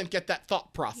 100% get that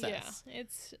thought process. Yeah,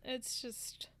 it's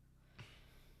just...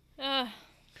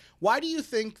 Why do you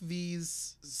think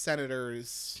these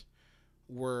senators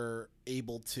were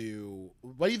able to...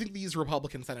 Why do you think these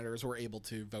Republican senators were able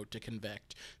to vote to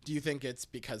convict? Do you think it's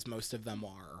because most of them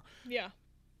are... Yeah.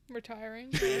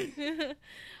 Retiring.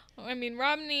 I mean,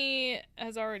 Romney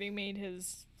has already made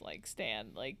his,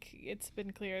 stand. It's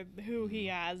been clear who he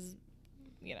has,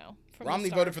 from Romney the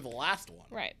start. Voted for the last one.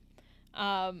 Right.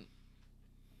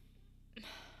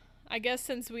 I guess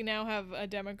since we now have a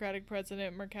Democratic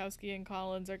president, Murkowski and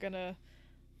Collins are gonna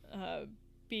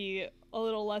be a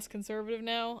little less conservative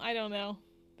now. I don't know.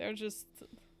 They're just...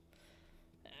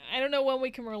 I don't know when we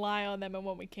can rely on them and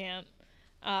when we can't.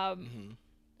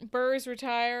 Burr's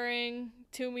retiring.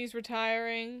 Toomey's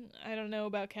retiring. I don't know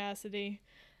about Cassidy.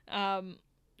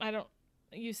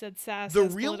 You said Sass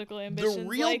has political ambitions. The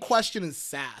real question is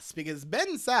Sass, because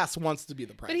Ben Sass wants to be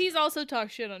the president. But he's also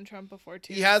talked shit on Trump before,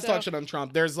 too. He has talked shit on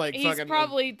Trump. There's he's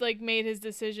probably made his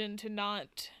decision to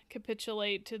not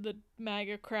capitulate to the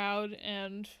MAGA crowd,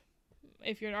 and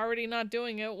if you're already not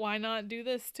doing it, why not do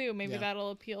this too? Maybe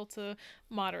that'll appeal to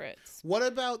moderates. What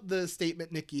about the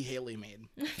statement Nikki Haley made?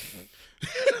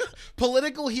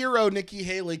 Political hero Nikki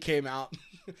Haley came out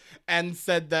and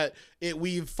said that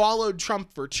we've followed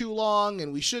Trump for too long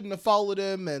and we shouldn't have followed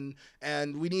him,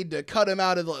 and we need to cut him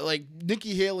out of the,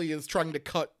 Nikki Haley is trying to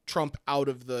cut Trump out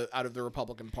of the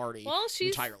Republican Party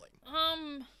entirely.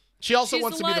 She also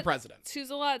wants to be the president. She's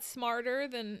a lot smarter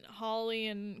than Hawley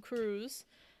and Cruz,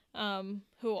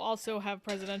 who also have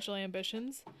presidential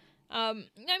ambitions.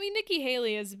 Nikki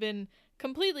Haley has been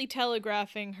completely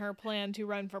telegraphing her plan to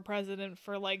run for president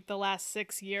for the last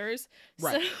 6 years.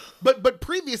 Right. So... But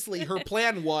previously her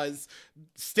plan was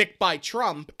stick by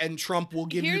Trump and Trump will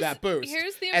give you that boost.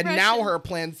 Here's the impression. And now her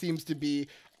plan seems to be,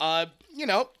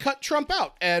 cut Trump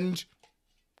out and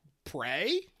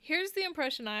pray. Here's the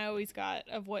impression I always got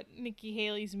of what Nikki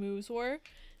Haley's moves were.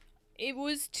 It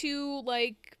was to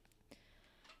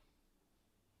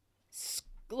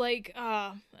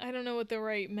I don't know what the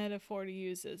right metaphor to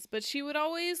use is, but she would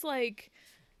always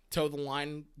toe the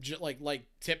line, like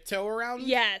tiptoe around.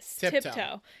 Yes,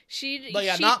 tiptoe.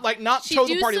 Not toe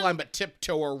the party line, but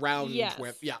tiptoe around. Yes.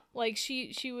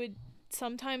 She would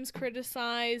sometimes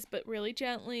criticize, but really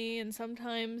gently, and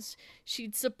sometimes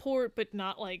she'd support, but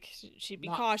not she'd be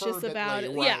cautious about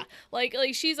it. Right.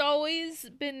 Yeah, she's always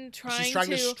been trying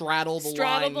to straddle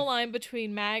the line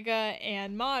between MAGA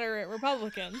and moderate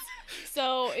Republicans.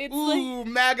 So it's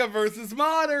MAGA versus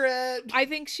moderate. I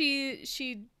think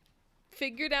she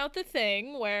figured out the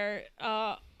thing where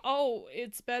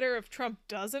it's better if Trump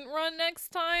doesn't run next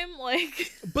time.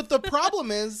 But the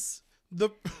problem is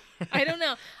I don't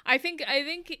know. I think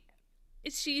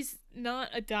she's not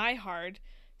a diehard,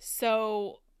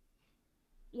 so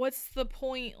what's the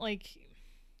point?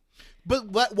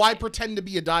 But why pretend to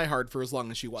be a diehard for as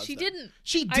long as she was? She didn't.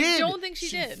 She did. I don't think she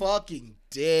did. She fucking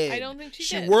did. I don't think she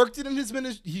did. She worked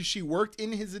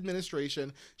in his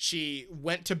administration. She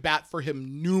went to bat for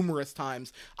him numerous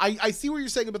times. I see what you're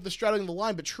saying about the straddling the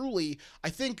line, but truly, I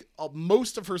think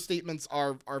most of her statements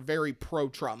are very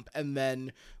pro-Trump, and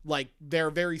then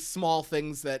they're very small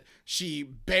things that she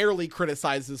barely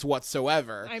criticizes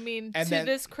whatsoever. I mean,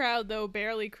 this crowd though,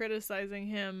 barely criticizing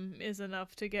him is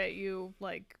enough to get you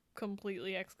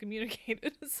completely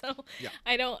excommunicated. So yeah.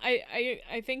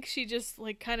 I think she just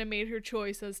kind of made her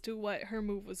choice as to what her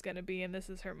move was going to be, and this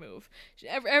is her move.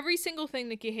 Every single thing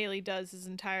Nikki Haley does is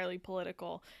entirely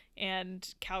political and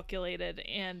calculated,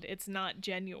 and it's not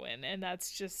genuine, and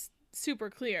that's just super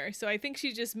clear. So I think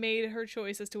she just made her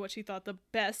choice as to what she thought the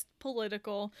best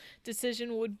political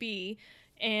decision would be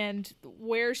and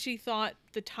where she thought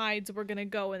the tides were going to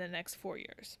go in the next 4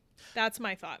 years. That's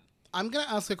my thought. I'm going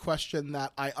to ask a question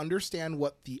that I understand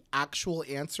what the actual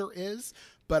answer is,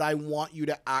 but I want you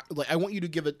to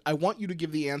give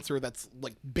the answer that's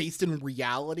based in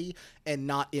reality and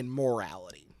not in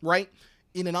morality, right?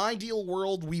 In an ideal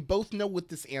world, we both know what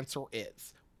this answer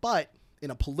is, but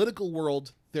in a political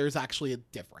world, there's actually a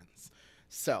difference.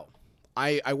 So,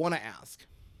 I want to ask,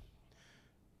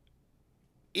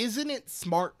 isn't it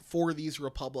smart for these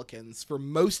Republicans, for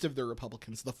most of the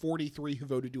Republicans, the 43 who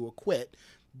voted to acquit,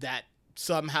 that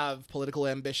some have political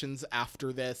ambitions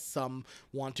after this, some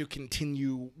want to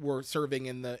continue serving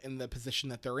in the position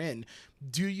that they're in?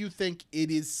 Do you think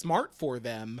it is smart for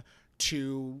them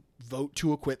to vote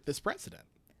to acquit this president?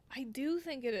 I do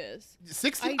think it is.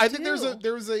 I think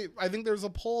there's a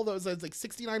poll that says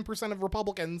 69% of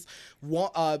Republicans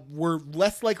were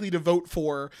less likely to vote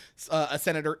for a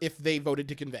senator if they voted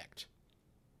to convict.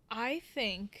 I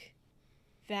think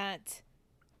that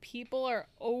people are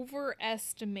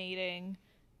overestimating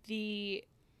the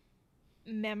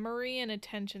memory and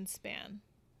attention span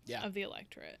of the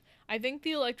electorate. I think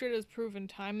the electorate has proven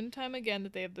time and time again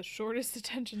that they have the shortest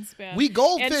attention span. We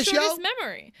goldfish, and shortest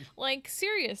memory.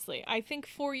 Seriously, I think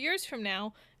 4 years from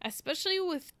now, especially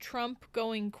with Trump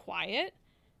going quiet,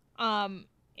 and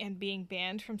being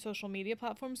banned from social media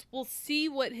platforms, we'll see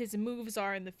what his moves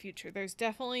are in the future. There's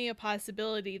definitely a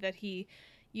possibility that he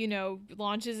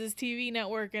launches his TV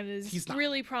network and is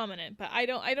really prominent. But I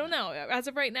don't know. As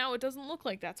of right now, it doesn't look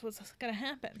like that's what's going to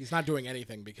happen. He's not doing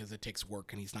anything because it takes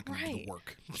work, and he's not going to do the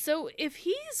work. So if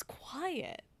he's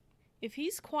quiet, if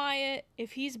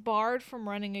he's barred from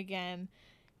running again,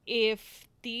 if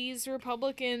these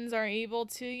Republicans are able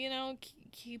to,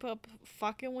 keep up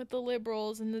fucking with the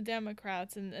liberals and the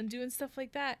Democrats and doing stuff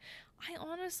like that, I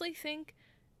honestly think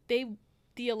the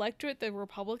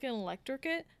Republican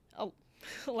electorate,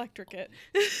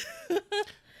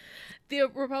 the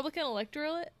Republican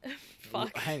electorate,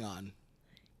 fuck. Hang on.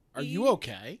 Are you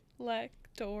okay?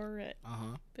 Electorate.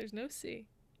 Uh-huh. There's no C.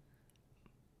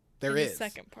 There is. The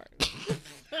second part.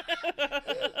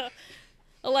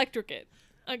 Electorate.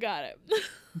 I got it.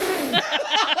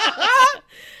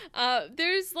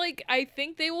 I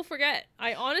think they will forget.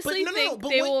 I honestly think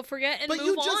they will forget and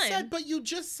move on. But you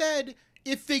just said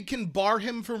if they can bar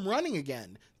him from running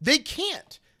again. They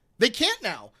can't. They can't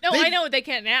now. No, I know they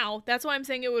can't now. That's why I'm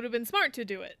saying it would have been smart to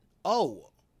do it. Oh,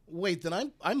 wait,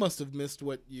 then I must have missed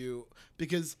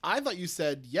because I thought you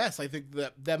said, yes, I think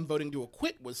that them voting to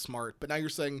acquit was smart, but now you're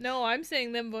saying... No, I'm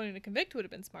saying them voting to convict would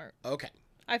have been smart. Okay.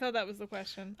 I thought that was the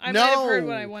question. I might have heard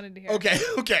what I wanted to hear. Okay.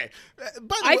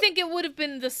 I think it would have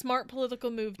been the smart political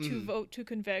move to vote to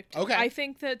convict. Okay. I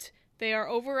think that they are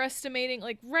overestimating,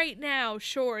 right now,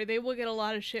 sure, they will get a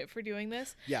lot of shit for doing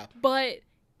this. Yeah. But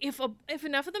if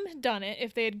enough of them had done it,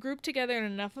 if they had grouped together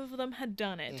and enough of them had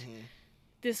done it,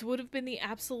 this would have been the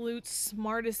absolute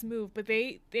smartest move. But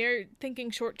they're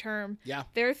thinking short term. Yeah.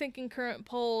 They're thinking current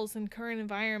polls and current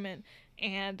environment.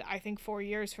 And I think 4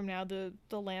 years from now, the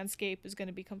landscape is going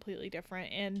to be completely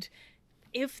different. And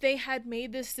if they had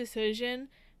made this decision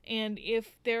and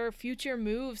if their future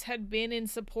moves had been in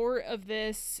support of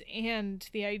this and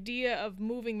the idea of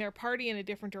moving their party in a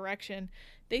different direction,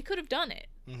 they could have done it.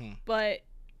 Mm-hmm. But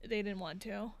they didn't want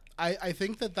to. I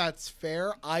think that's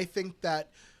fair. I think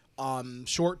that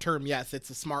short term, yes, it's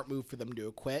a smart move for them to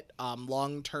acquit.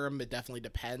 Long term, it definitely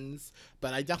depends.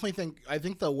 But I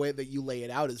think the way that you lay it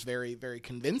out is very, very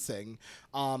convincing.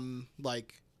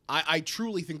 I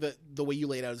truly think that the way you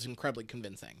lay it out is incredibly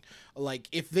convincing.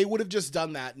 If they would have just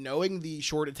done that, knowing the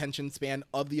short attention span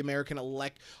of the American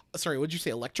what'd you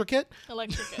say, electorate?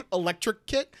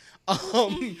 Electorate.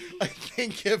 I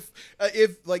think if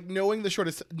knowing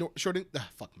the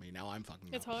fuck me, now I'm fucking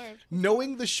It's up. hard.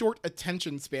 Knowing the short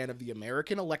attention span of the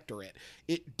American electorate,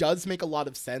 it does make a lot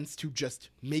of sense to just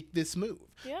make this move.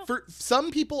 Yeah. For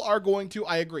some people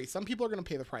I agree, some people are going to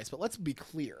pay the price, but let's be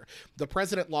clear. The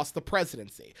president lost the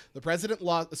presidency. The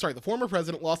former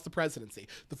president lost the presidency.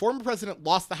 The former president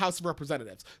lost the House of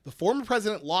Representatives. The former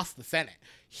president lost the Senate.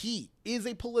 He is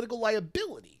a political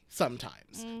liability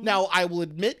sometimes. Mm-hmm. Now, I will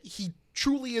admit he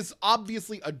truly is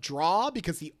obviously a draw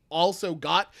because he also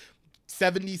got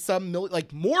 70-some million,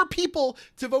 more people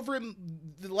to vote for him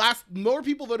more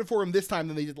people voted for him this time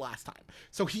than they did last time.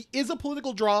 So he is a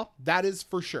political draw, that is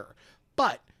for sure.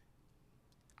 But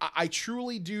I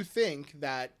truly do think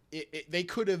that they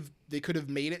could have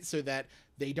made it so that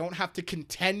they don't have to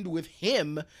contend with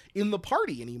him in the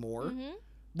party anymore. Mm-hmm.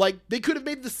 They could have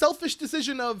made the selfish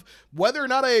decision of whether or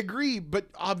not I agree, but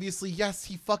obviously, yes,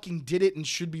 he fucking did it and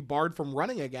should be barred from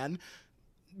running again.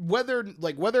 Whether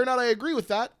or not I agree with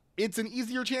that, it's an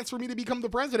easier chance for me to become the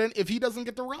president if he doesn't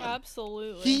get to run.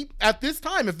 Absolutely. At this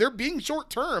time, if they're being short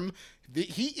term,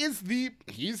 he's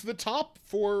the top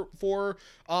for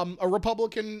a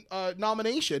Republican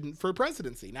nomination for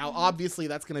presidency. Now, obviously,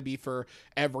 that's going to be for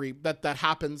that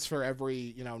happens for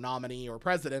every nominee or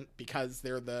president because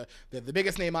they're the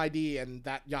biggest name ID and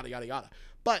that yada yada yada.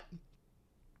 But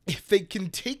if they can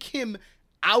take him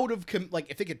out of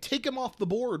if they could take him off the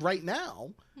board right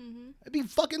now, it'd be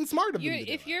fucking smart of them to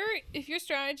do it. If your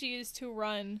strategy is to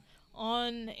run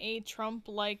on a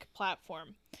Trump-like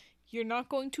platform, you're not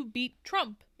going to beat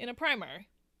Trump in a primary.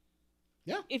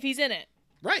 Yeah. If he's in it.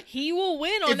 Right. He will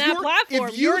win on that platform.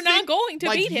 You're not going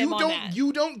to beat him on that.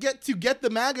 You don't get to get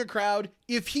the MAGA crowd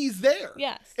if he's there.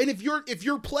 Yes. And if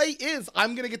your play is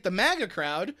I'm going to get the MAGA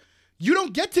crowd, you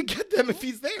don't get to get them if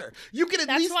he's there. You can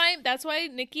That's why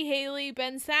Nikki Haley,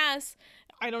 Ben Sass,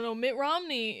 I don't know, Mitt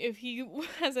Romney, if he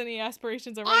has any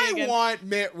aspirations of running again. I want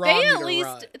Mitt Romney to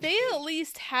run. They at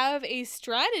least have a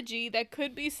strategy that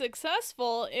could be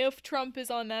successful if Trump is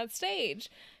on that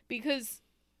stage. Because,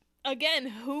 again,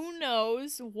 who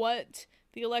knows what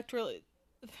the electorate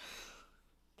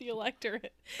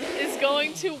is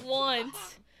going to want,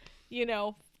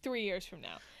 3 years from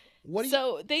now. But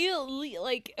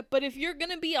if you're going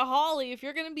to be a Hawley, if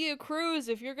you're going to be a Cruz,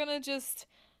 if you're going to just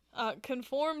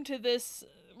conform to this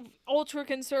ultra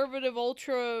conservative,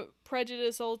 ultra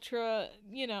prejudice, ultra,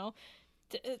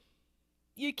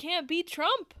 you can't beat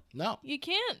Trump. No. You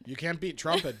can't. You can't beat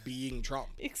Trump at being Trump.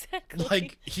 Exactly.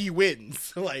 Like, he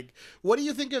wins. Like, what do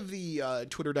you think of the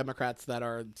Twitter Democrats that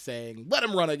are saying, let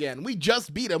him run again? We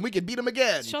just beat him. We can beat him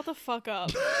again. Shut the fuck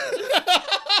up.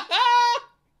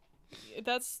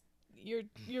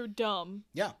 You're dumb.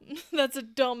 Yeah. That's a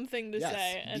dumb thing to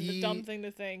say and a dumb thing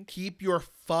to think. Keep your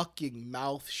fucking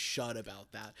mouth shut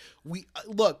about that.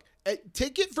 Look,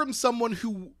 take it from someone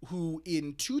who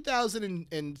in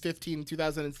 2015,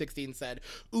 2016 said,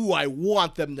 ooh, I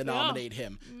want them to nominate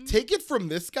him. Mm-hmm. Take it from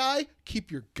this guy.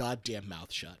 Keep your goddamn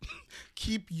mouth shut.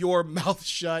 Keep your mouth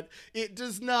shut. It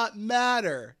does not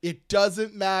matter. It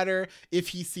doesn't matter if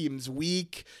he seems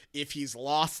weak, if he's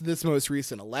lost this most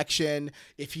recent election,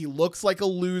 if he looks like a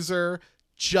loser.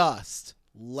 Just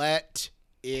let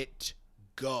it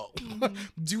go. Mm-hmm.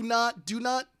 Do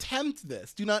not tempt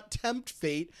this. Do not tempt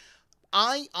fate.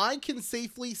 I can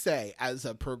safely say, as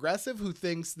a progressive who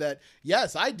thinks that,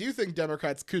 yes, I do think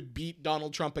Democrats could beat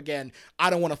Donald Trump again. I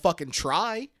don't want to fucking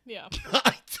try. Yeah.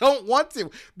 I don't want to,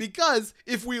 because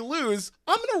if we lose,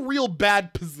 I'm in a real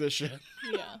bad position.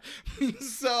 Yeah.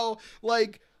 So,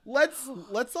 like,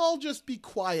 let's all just be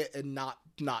quiet and not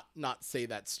say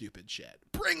that stupid shit.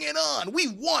 Bring it on. We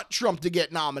want Trump to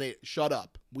get nominated. Shut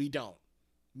up. We don't.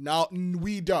 No,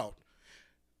 we don't.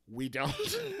 We don't.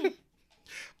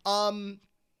 I'm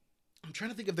trying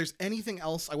to think if there's anything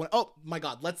else I want. Oh my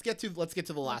God. Let's get to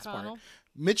the last part.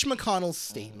 Mitch McConnell's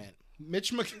statement.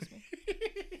 Mitch McConnell.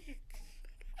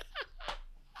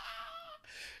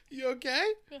 You okay?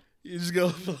 Yeah. You just get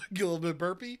a little bit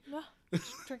burpy? No.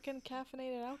 Drinking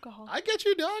caffeinated alcohol. I get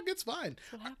you, dog. It's fine.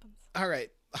 That's what happens. All right.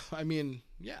 I mean,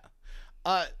 yeah.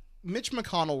 Mitch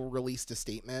McConnell released a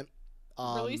statement.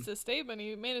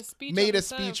 He made a speech. Made on a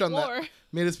speech on the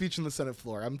made a speech on the Senate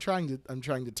floor. I'm trying to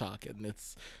talk, and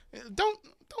it's don't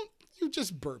you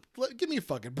just burp. Give me a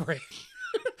fucking break.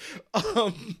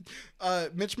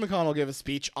 Mitch McConnell gave a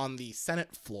speech on the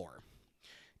Senate floor,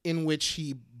 in which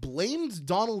he blamed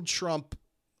Donald Trump,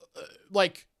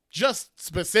 just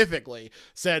specifically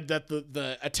said that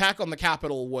the attack on the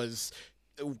Capitol was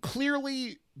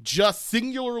clearly just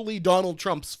singularly Donald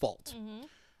Trump's fault.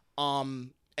 Mm-hmm.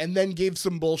 And then gave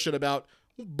some bullshit about,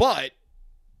 but,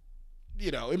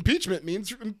 impeachment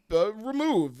means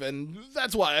remove, and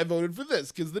that's why I voted for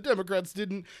this, because the Democrats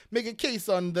didn't make a case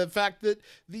on the fact that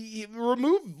the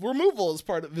removal is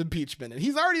part of impeachment, and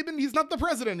he's not the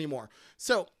president anymore.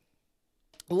 So,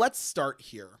 let's start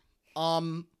here.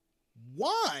 Why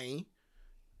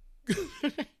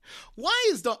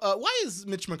is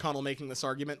Mitch McConnell making this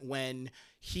argument when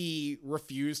he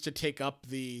refused to take up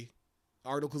the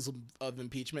articles of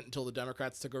impeachment until the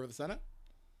Democrats took over the Senate?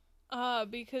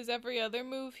 Because every other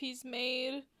move he's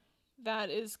made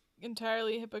that is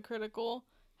entirely hypocritical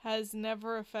has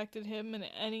never affected him in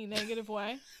any negative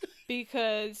way.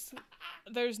 Because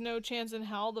there's no chance in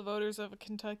hell the voters of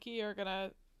Kentucky are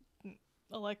gonna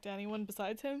elect anyone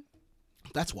besides him.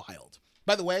 That's wild.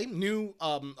 By the way, new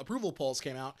approval polls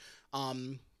came out.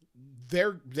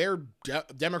 Their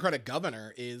Democratic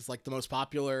governor is like the most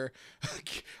popular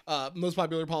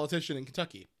politician in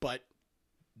Kentucky, but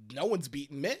no one's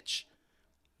beaten Mitch.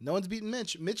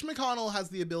 Mitch McConnell has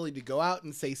the ability to go out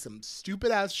and say some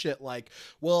stupid ass shit like,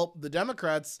 well, the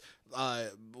Democrats,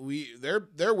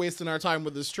 they're wasting our time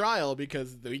with this trial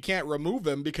because we can't remove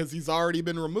him because he's already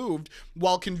been removed,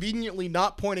 while conveniently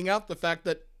not pointing out the fact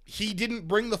that he didn't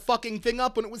bring the fucking thing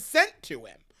up when it was sent to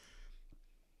him.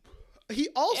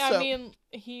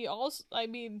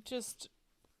 Just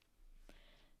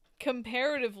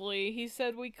comparatively, he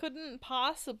said we couldn't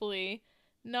possibly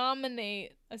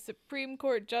nominate a Supreme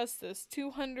Court justice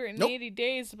 280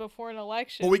 days before an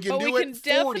election. But we can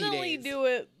definitely do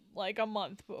it like a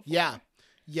month before. Yeah.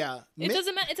 It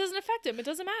doesn't affect him. It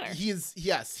doesn't matter. He is He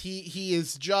rubber.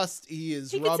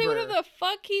 can say whatever the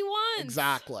fuck he wants.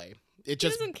 Exactly. He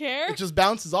doesn't care. It just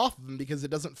bounces off of him because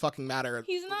it doesn't fucking matter.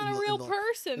 He's not a real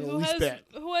person who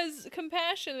has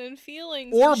compassion and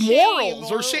feelings or and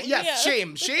morals or shame.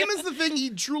 Shame. Shame is the thing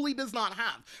he truly does not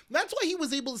have. That's why he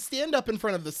was able to stand up in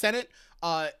front of the Senate,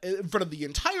 in front of the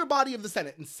entire body of the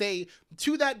Senate, and say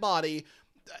to that body,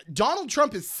 Donald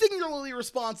Trump is singularly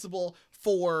responsible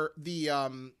for the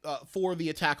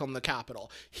attack on the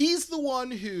Capitol. He's the one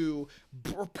who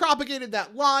propagated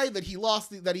that lie that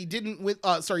he didn't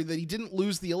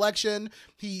lose the election.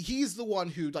 He's the one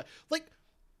who, like,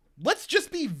 let's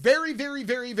just be very, very,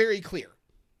 very, very clear.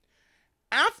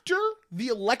 After the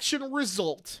election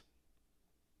result,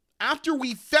 after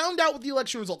we found out what the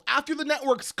election result, after the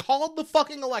networks called the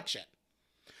fucking election,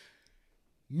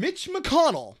 Mitch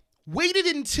McConnell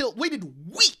waited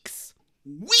weeks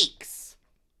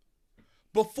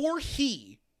before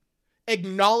he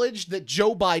acknowledged that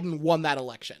Joe Biden won that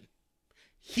election,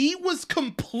 he was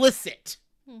complicit.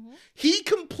 Mm-hmm. He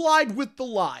complied with the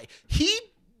lie. He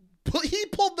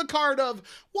pulled the card of,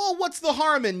 well, what's the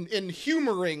harm in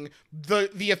humoring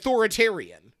the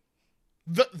authoritarian?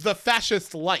 The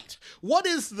fascist light. What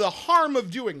is the harm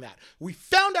of doing that? We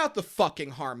found out the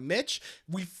fucking harm, Mitch.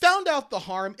 We found out the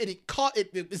harm, and it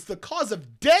is the cause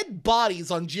of dead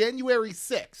bodies on January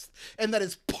 6th. And that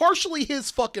is partially his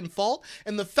fucking fault.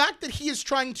 And the fact that he is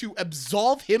trying to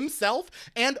absolve himself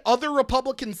and other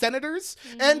Republican senators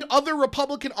and other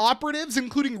Republican operatives,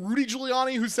 including Rudy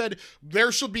Giuliani, who said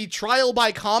there should be trial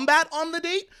by combat on the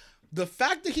date. The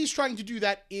fact that he's trying to do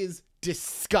that is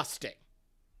disgusting.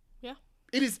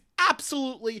 It is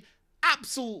absolutely,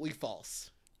 absolutely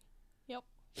false. Yep.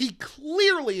 He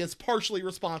clearly is partially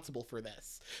responsible for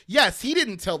this. Yes, he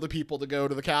didn't tell the people to go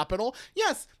to the Capitol.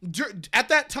 Yes, at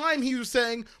that time he was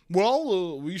saying,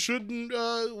 well, we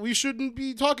shouldn't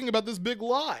be talking about this big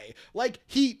lie. Like,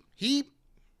 he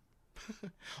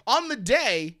on the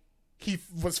day, he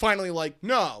was finally like,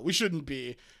 no, we shouldn't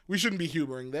be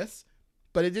humoring this.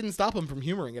 But it didn't stop him from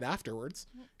humoring it afterwards.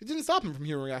 It didn't stop him from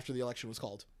humoring after the election was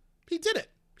called. He did it.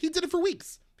 He did it for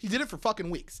weeks. He did it for fucking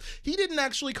weeks. He didn't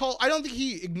actually I don't think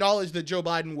he acknowledged that Joe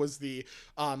Biden was the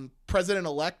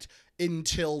president-elect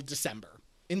until December.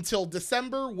 Until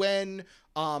December when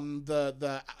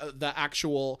the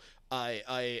actual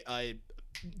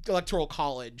electoral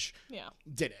college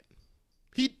did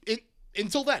it.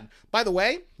 Until then. By the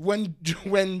way, when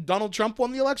Donald Trump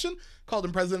won the election, called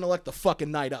him president-elect the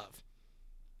fucking night of.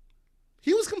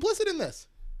 He was complicit in this.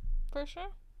 For sure.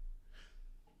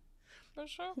 For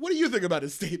sure. What do you think about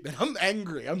his statement? I'm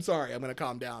angry. I'm sorry. I'm going to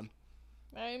calm down.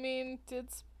 I mean,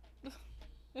 it's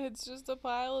just a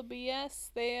pile of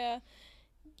BS.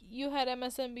 You had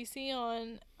MSNBC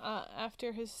on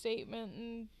after his statement,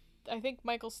 and I think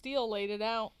Michael Steele laid it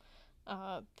out.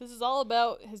 This is all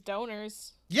about his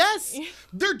donors. Yes,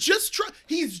 they're just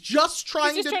he's just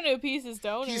trying to appease his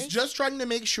donors. He's just trying to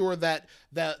make sure that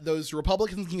those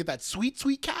Republicans can get that sweet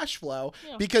cash flow,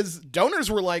 because donors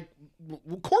were like,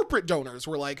 corporate donors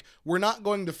were like, we're not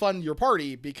going to fund your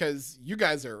party because you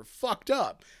guys are fucked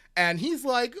up. And he's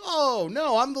like, oh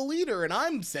no, I'm the leader and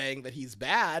I'm saying that he's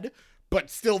bad,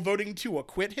 but still voting to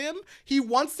acquit him. He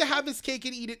wants to have his cake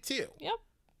and eat it too. Yep,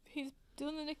 he's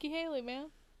doing the Nikki Haley,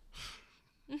 man.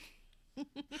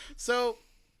 So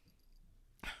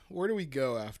where do we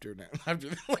go after now? Like,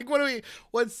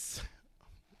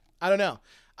 I don't know.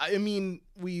 I mean,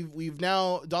 we've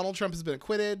now, Donald Trump has been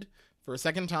acquitted for a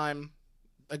second time.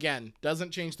 Again,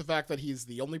 doesn't change the fact that he's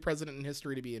the only president in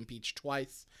history to be impeached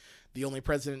twice. The only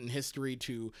president in history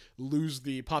to lose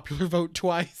the popular vote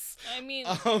twice. I mean,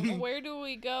 where do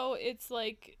we go? It's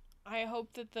like, I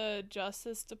hope that the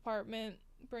Justice Department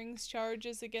brings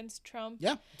charges against Trump.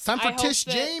 Yeah, it's time for Tish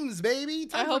James, baby.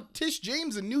 Time for Tish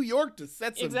James in New York to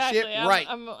set some shit right.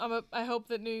 I hope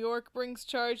that New York brings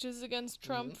charges against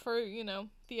Trump for,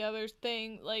 the other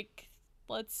thing. Like,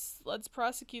 let's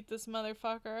prosecute this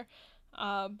motherfucker.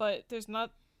 But there's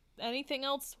not anything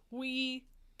else we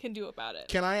can do about it.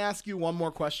 Can I ask you one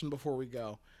more question before we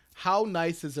go? How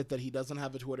nice is it that he doesn't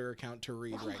have a Twitter account to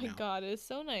read right now? Oh my god, it's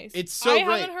so nice. It's so great.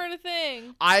 I haven't heard a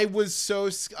thing. I was so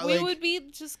we would be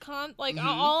just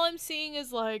all I'm seeing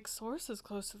is like sources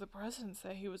close to the president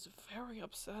say he was very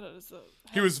upset at his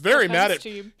he was very mad at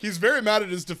team. He's very mad at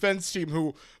his defense team,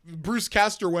 who Bruce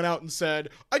Castor went out and said,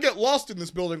 I get lost in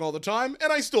this building all the time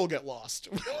and I still get lost.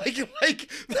 like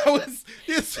that was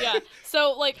yeah.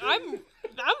 So like I'm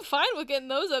fine with getting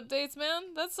those updates,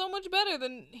 man. That's so much better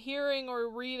than hearing or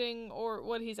reading or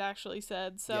what he's actually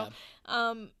said. So,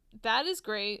 that is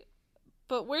great.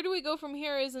 But where do we go from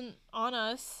here isn't on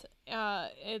us.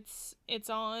 It's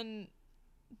on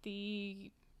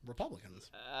the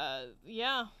Republicans.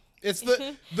 Yeah. It's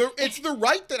it's the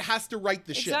right that has to right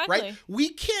the ship, right?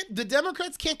 The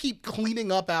Democrats can't keep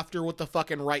cleaning up after what the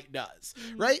fucking right does,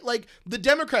 right? Like, the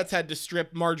Democrats had to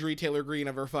strip Marjorie Taylor Greene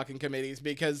of her fucking committees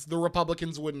because the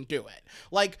Republicans wouldn't do it.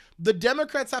 Like, the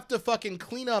Democrats have to fucking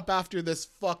clean up after this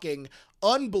fucking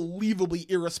unbelievably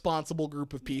irresponsible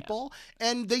group of people,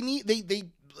 and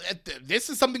this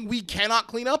is something we cannot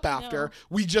clean up after. No.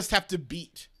 We just have to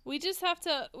beat. We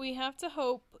have to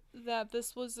hope that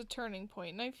this was a turning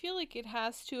point, and I feel like it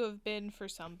has to have been for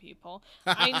some people.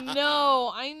 I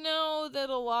know that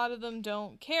a lot of them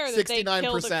don't care that they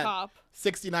killed a cop.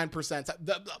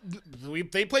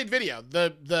 69%. They played video.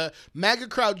 The MAGA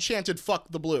crowd chanted "fuck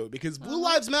the blue" because blue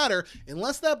lives matter,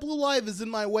 unless that blue live is in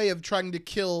my way of trying to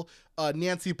kill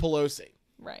Nancy Pelosi.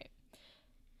 Right.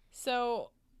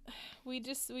 So we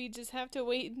just have to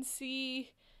wait and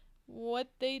see what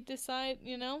they decide,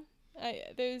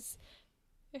 there's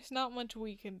not much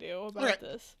we can do about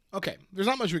this. Okay, there's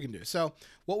not much we can do. So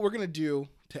what we're going to do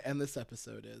to end this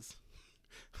episode is,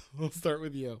 we'll start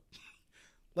with you.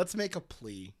 Let's make a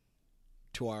plea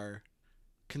to our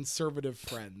conservative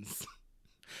friends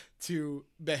to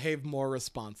behave more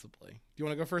responsibly. Do you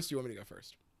want to go first? Or do you want me to go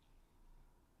first?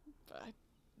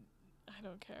 I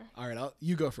don't care. All right,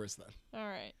 you go first then. All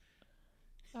right.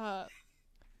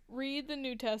 Read the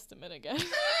New Testament again.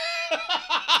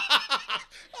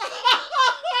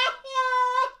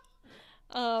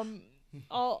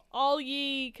 All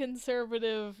ye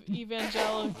conservative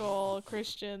evangelical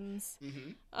Christians,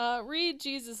 read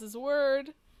Jesus's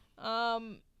word,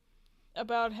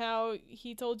 about how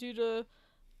he told you to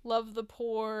love the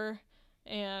poor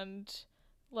and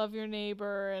love your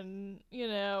neighbor and,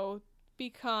 be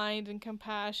kind and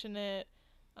compassionate.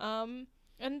 And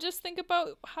just think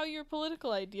about how your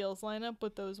political ideals line up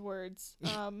with those words.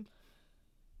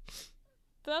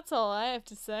 That's all I have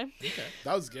to say. Okay,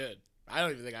 that was good. I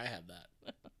don't even think I had that.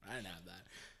 I didn't have that.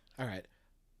 All right.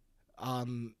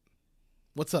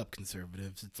 What's up,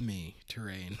 conservatives? It's me,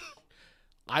 Terrain.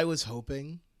 I was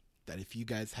hoping that if you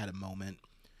guys had a moment,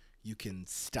 you can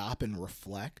stop and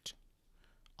reflect.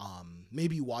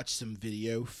 Maybe watch some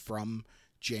video from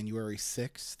January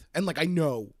 6th. And I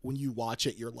know when you watch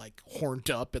it, you're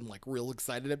horned up and real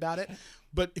excited about it.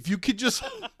 But if you could just,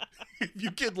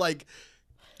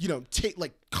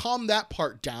 take calm that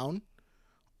part down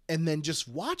and then just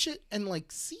watch it and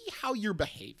see how you're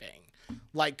behaving.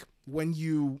 When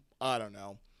you, I don't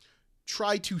know,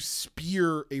 try to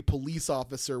spear a police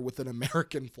officer with an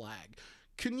American flag.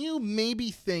 Can you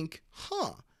maybe think,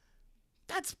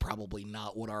 that's probably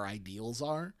not what our ideals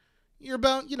are. You're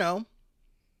about,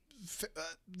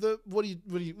 what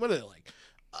are they like?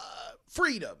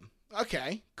 Freedom.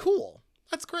 Okay, cool.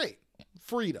 That's great.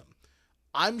 Freedom.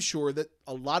 I'm sure that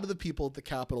a lot of the people at the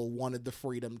Capitol wanted the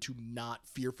freedom to not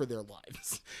fear for their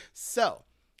lives. So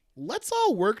let's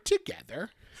all work together.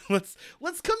 Let's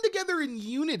come together in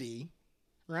unity,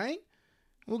 right?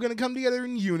 We're going to come together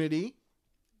in unity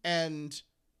and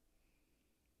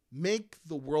make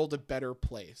the world a better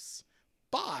place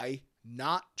by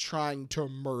not trying to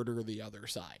murder the other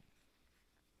side.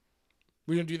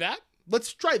 We're going to do that?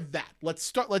 Let's try that. Let's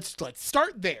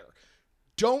start there.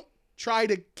 Don't try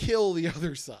to kill the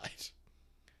other side.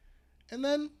 And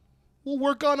then we'll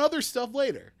work on other stuff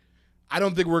later. I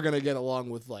don't think we're going to get along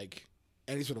with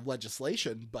any sort of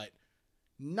legislation, but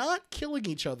not killing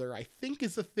each other, I think,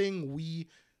 is a thing we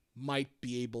might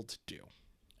be able to do.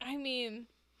 I mean,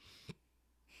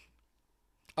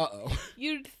 uh-oh.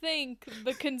 You'd think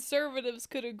the conservatives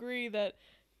could agree that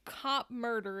cop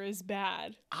murder is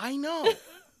bad. I know.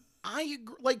 I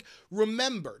agree.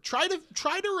 Remember, try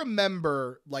to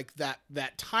remember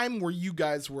that time where you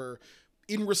guys were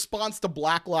in response to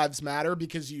Black Lives Matter,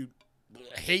 because you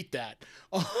hate that.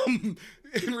 In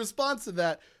response to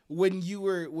that, when you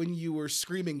were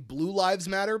screaming Blue Lives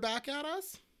Matter back at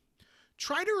us,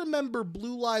 try to remember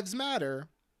Blue Lives Matter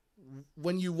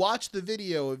when you watch the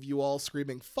video of you all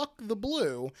screaming fuck the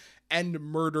blue and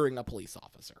murdering a police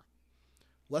officer.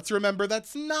 Let's remember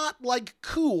that's not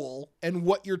cool and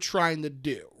what you're trying to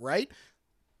do, right?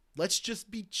 Let's just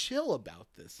be chill about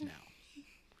this now.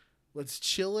 Let's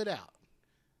chill it out.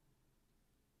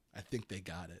 I think they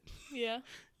got it. Yeah.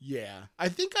 Yeah. I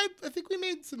think we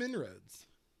made some inroads.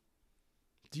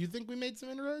 Do you think we made some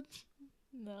inroads?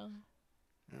 No.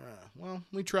 Well,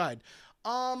 we tried.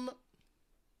 Oh,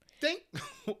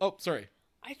 sorry.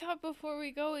 I thought before we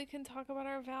go, we can talk about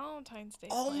our Valentine's Day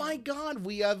plans. Oh my God,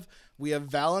 we have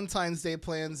Valentine's Day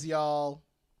plans, y'all.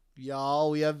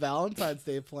 We have Valentine's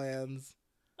Day plans.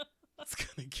 It's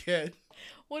gonna get.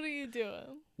 What are you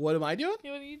doing? What am I doing?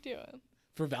 What are you doing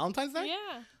for Valentine's Day?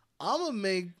 Yeah. I'm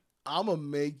gonna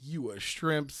make you a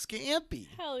shrimp scampi.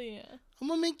 Hell yeah. I'm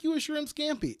gonna make you a shrimp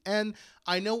scampi, and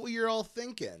I know what you're all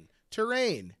thinking.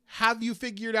 Terrain, have you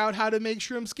figured out how to make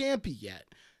shrimp scampi yet?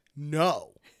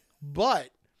 No. But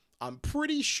I'm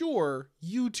pretty sure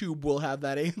YouTube will have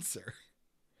that answer.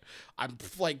 I'm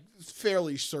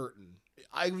fairly certain.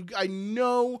 I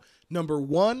know, number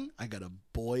one, I gotta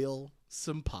boil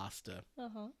some pasta.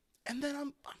 Uh-huh. And then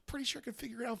I'm pretty sure I can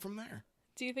figure it out from there.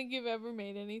 Do you think you've ever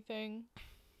made anything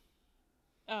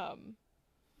on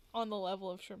the level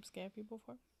of shrimp scampi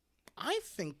before? I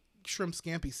think shrimp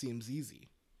scampi seems easy.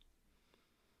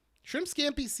 Shrimp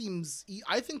scampi seems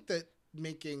I think that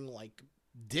making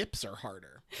dips are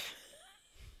harder.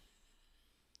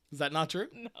 Is that not true?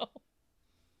 No. How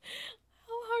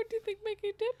hard do you think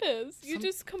making dip is? You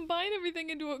just combine everything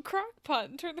into a crock pot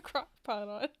and turn the crock pot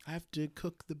on. I have to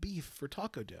cook the beef for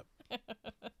taco dip.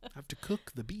 I have to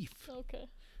cook the beef. Okay.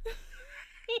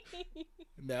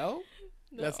 No?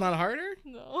 No. That's not harder?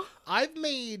 No. I've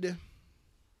made...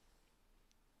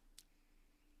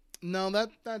 No,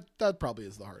 that probably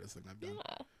is the hardest thing I've done.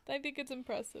 Yeah, I think it's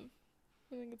impressive.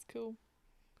 I think it's cool.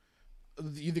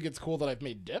 You think it's cool that I've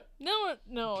made dip?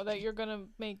 No, that you're gonna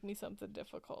make me something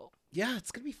difficult. Yeah,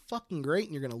 it's gonna be fucking great,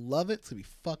 and you're gonna love it. It's gonna be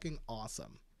fucking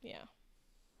awesome. Yeah.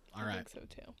 All right. I think so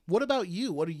too. What about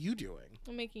you? What are you doing?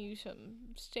 I'm making you some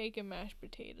steak and mashed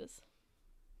potatoes.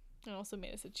 I also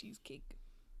made us a cheesecake.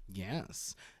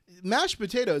 Yes, mashed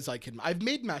potatoes. I've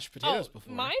made mashed potatoes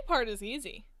before. My part is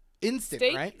easy. Instant,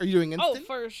 steak? Right? Are you doing instant? Oh,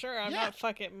 for sure. I'm Yeah. not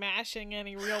fucking mashing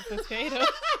any real potato.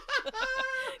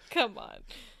 Come on.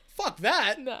 Fuck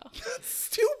that. No. That's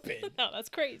stupid. No, that's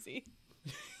crazy.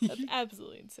 That's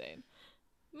absolutely insane.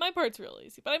 My part's real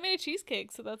easy, but I made a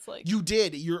cheesecake, so that's like... You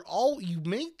did. You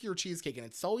make your cheesecake, and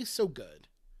it's always so good.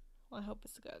 Well, I hope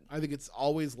it's good. I think it's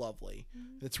always lovely.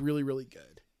 Mm-hmm. It's really, really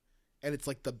good. And it's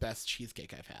like the best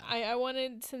cheesecake I've had. I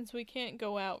wanted, since we can't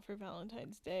go out for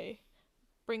Valentine's Day,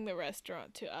 bring the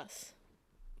restaurant to us.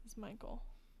 Is my goal.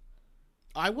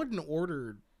 I wouldn't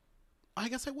order... I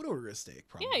guess I would order a steak,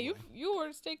 probably. Yeah, you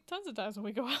order steak tons of times when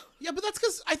we go out. Yeah, but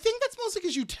I think that's mostly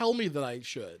because you tell me that I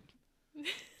should.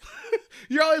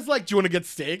 You're always like, do you want to get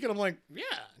steak? And I'm like, yeah,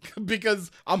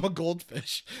 because I'm a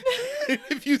goldfish.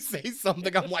 If you say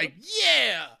something, I'm like,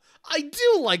 yeah, I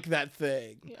do like that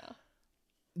thing. Yeah.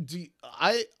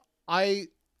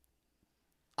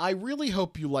 I really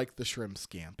hope you like the shrimp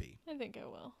scampi. I think I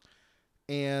will.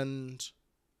 And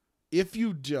if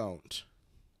you don't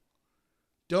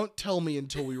tell me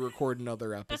until we record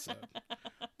another episode.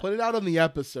 Put it out on the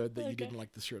episode that you didn't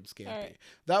like the shrimp scampi. Right.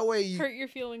 That way you... Hurt your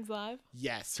feelings live?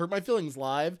 Yes, hurt my feelings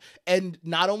live. And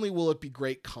not only will it be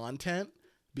great content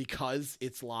because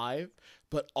it's live,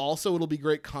 but also it'll be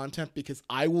great content because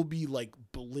I will be like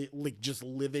just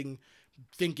living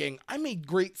thinking I made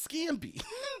great scampi.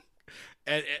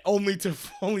 and only to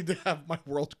have my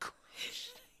world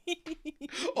crushed.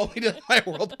 Only to have my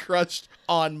world crushed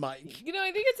on mic. You know,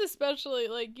 I think it's especially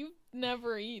like you've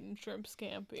never eaten shrimp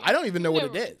scampi. I don't even know what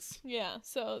it is. Yeah,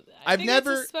 so I've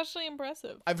never it's especially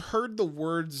impressive. I've heard the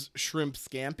words shrimp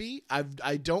scampi.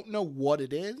 I don't know what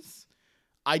it is.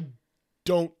 I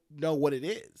don't know what it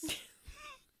is.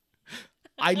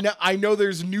 I know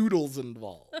there's noodles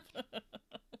involved.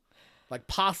 Like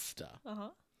pasta. Uh-huh.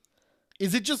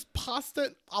 Is it just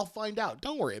pasta? I'll find out.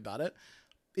 Don't worry about it.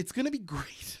 It's going to be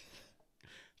great.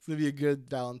 It's going to be a good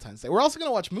Valentine's Day. We're also going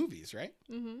to watch movies, right?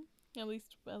 Mm-hmm. At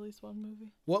least one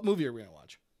movie. What movie are we going to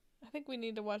watch? I think we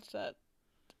need to watch that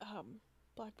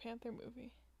Black Panther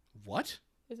movie. What?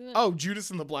 Isn't it? Oh, Judas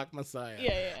and the Black Messiah.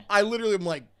 Yeah. I literally am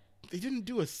like, they didn't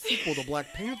do a sequel to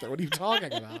Black Panther. What are you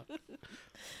talking about?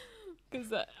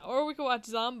 Or we could watch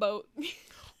Zomboat.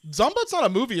 Zomboat's not a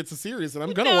movie, it's a series, and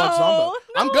I'm gonna watch Zomboat.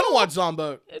 I'm gonna watch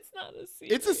Zomboat. It's not a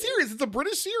series. It's a series. It's a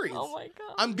British series. Oh my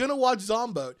god. I'm gonna watch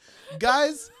Zomboat.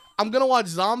 Guys, I'm gonna watch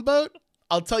Zomboat.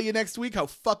 I'll tell you next week how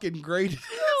fucking great it is.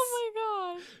 Oh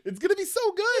my god. It's gonna be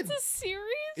so good. It's a series?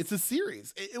 It's a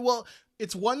series. Well,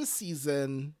 it's one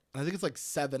season. I think it's like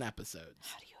 7 episodes.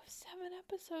 How do you have 7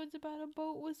 episodes about a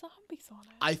boat with zombies on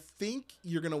it? I think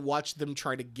you're gonna watch them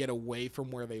try to get away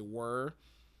from where they were.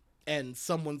 And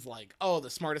someone's like, oh,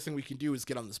 the smartest thing we can do is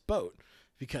get on this boat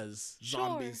because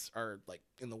zombies are like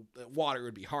in the water. It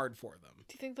would be hard for them.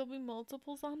 Do you think there'll be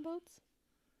multiple zomboats?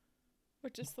 Or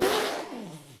just the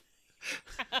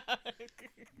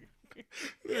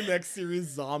Their next series,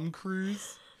 Zom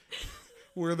Cruise,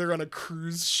 where they're on a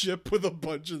cruise ship with a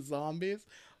bunch of zombies.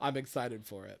 I'm excited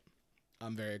for it.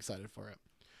 I'm very excited for it.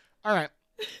 All right.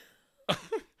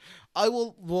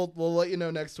 We'll let you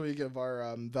know next week if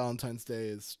our Valentine's Day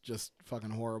is just fucking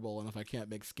horrible and if I can't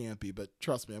make scampi, but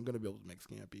trust me, I'm going to be able to make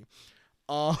scampi.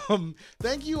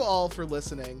 Thank you all for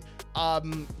listening.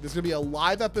 There's going to be a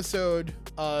live episode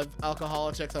of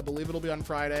Alcoholics. I believe it'll be on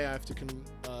Friday. I have to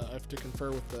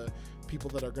confer with the people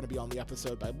that are going to be on the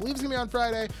episode, but I believe it's going to be on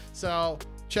Friday. So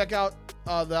check out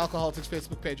the Alcoholics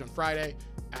Facebook page on Friday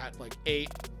at like 8,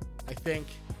 I think.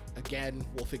 Again,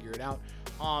 we'll figure it out.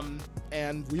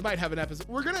 And we might have an episode.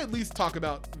 We're going to at least talk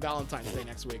about Valentine's Day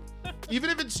next week. Even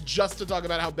if it's just to talk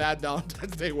about how bad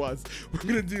Valentine's Day was, we're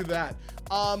going to do that.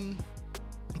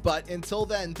 But until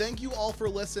then, thank you all for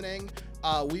listening.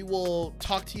 We will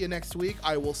talk to you next week.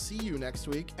 I will see you next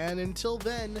week. And until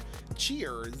then,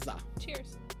 cheers.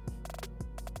 Cheers.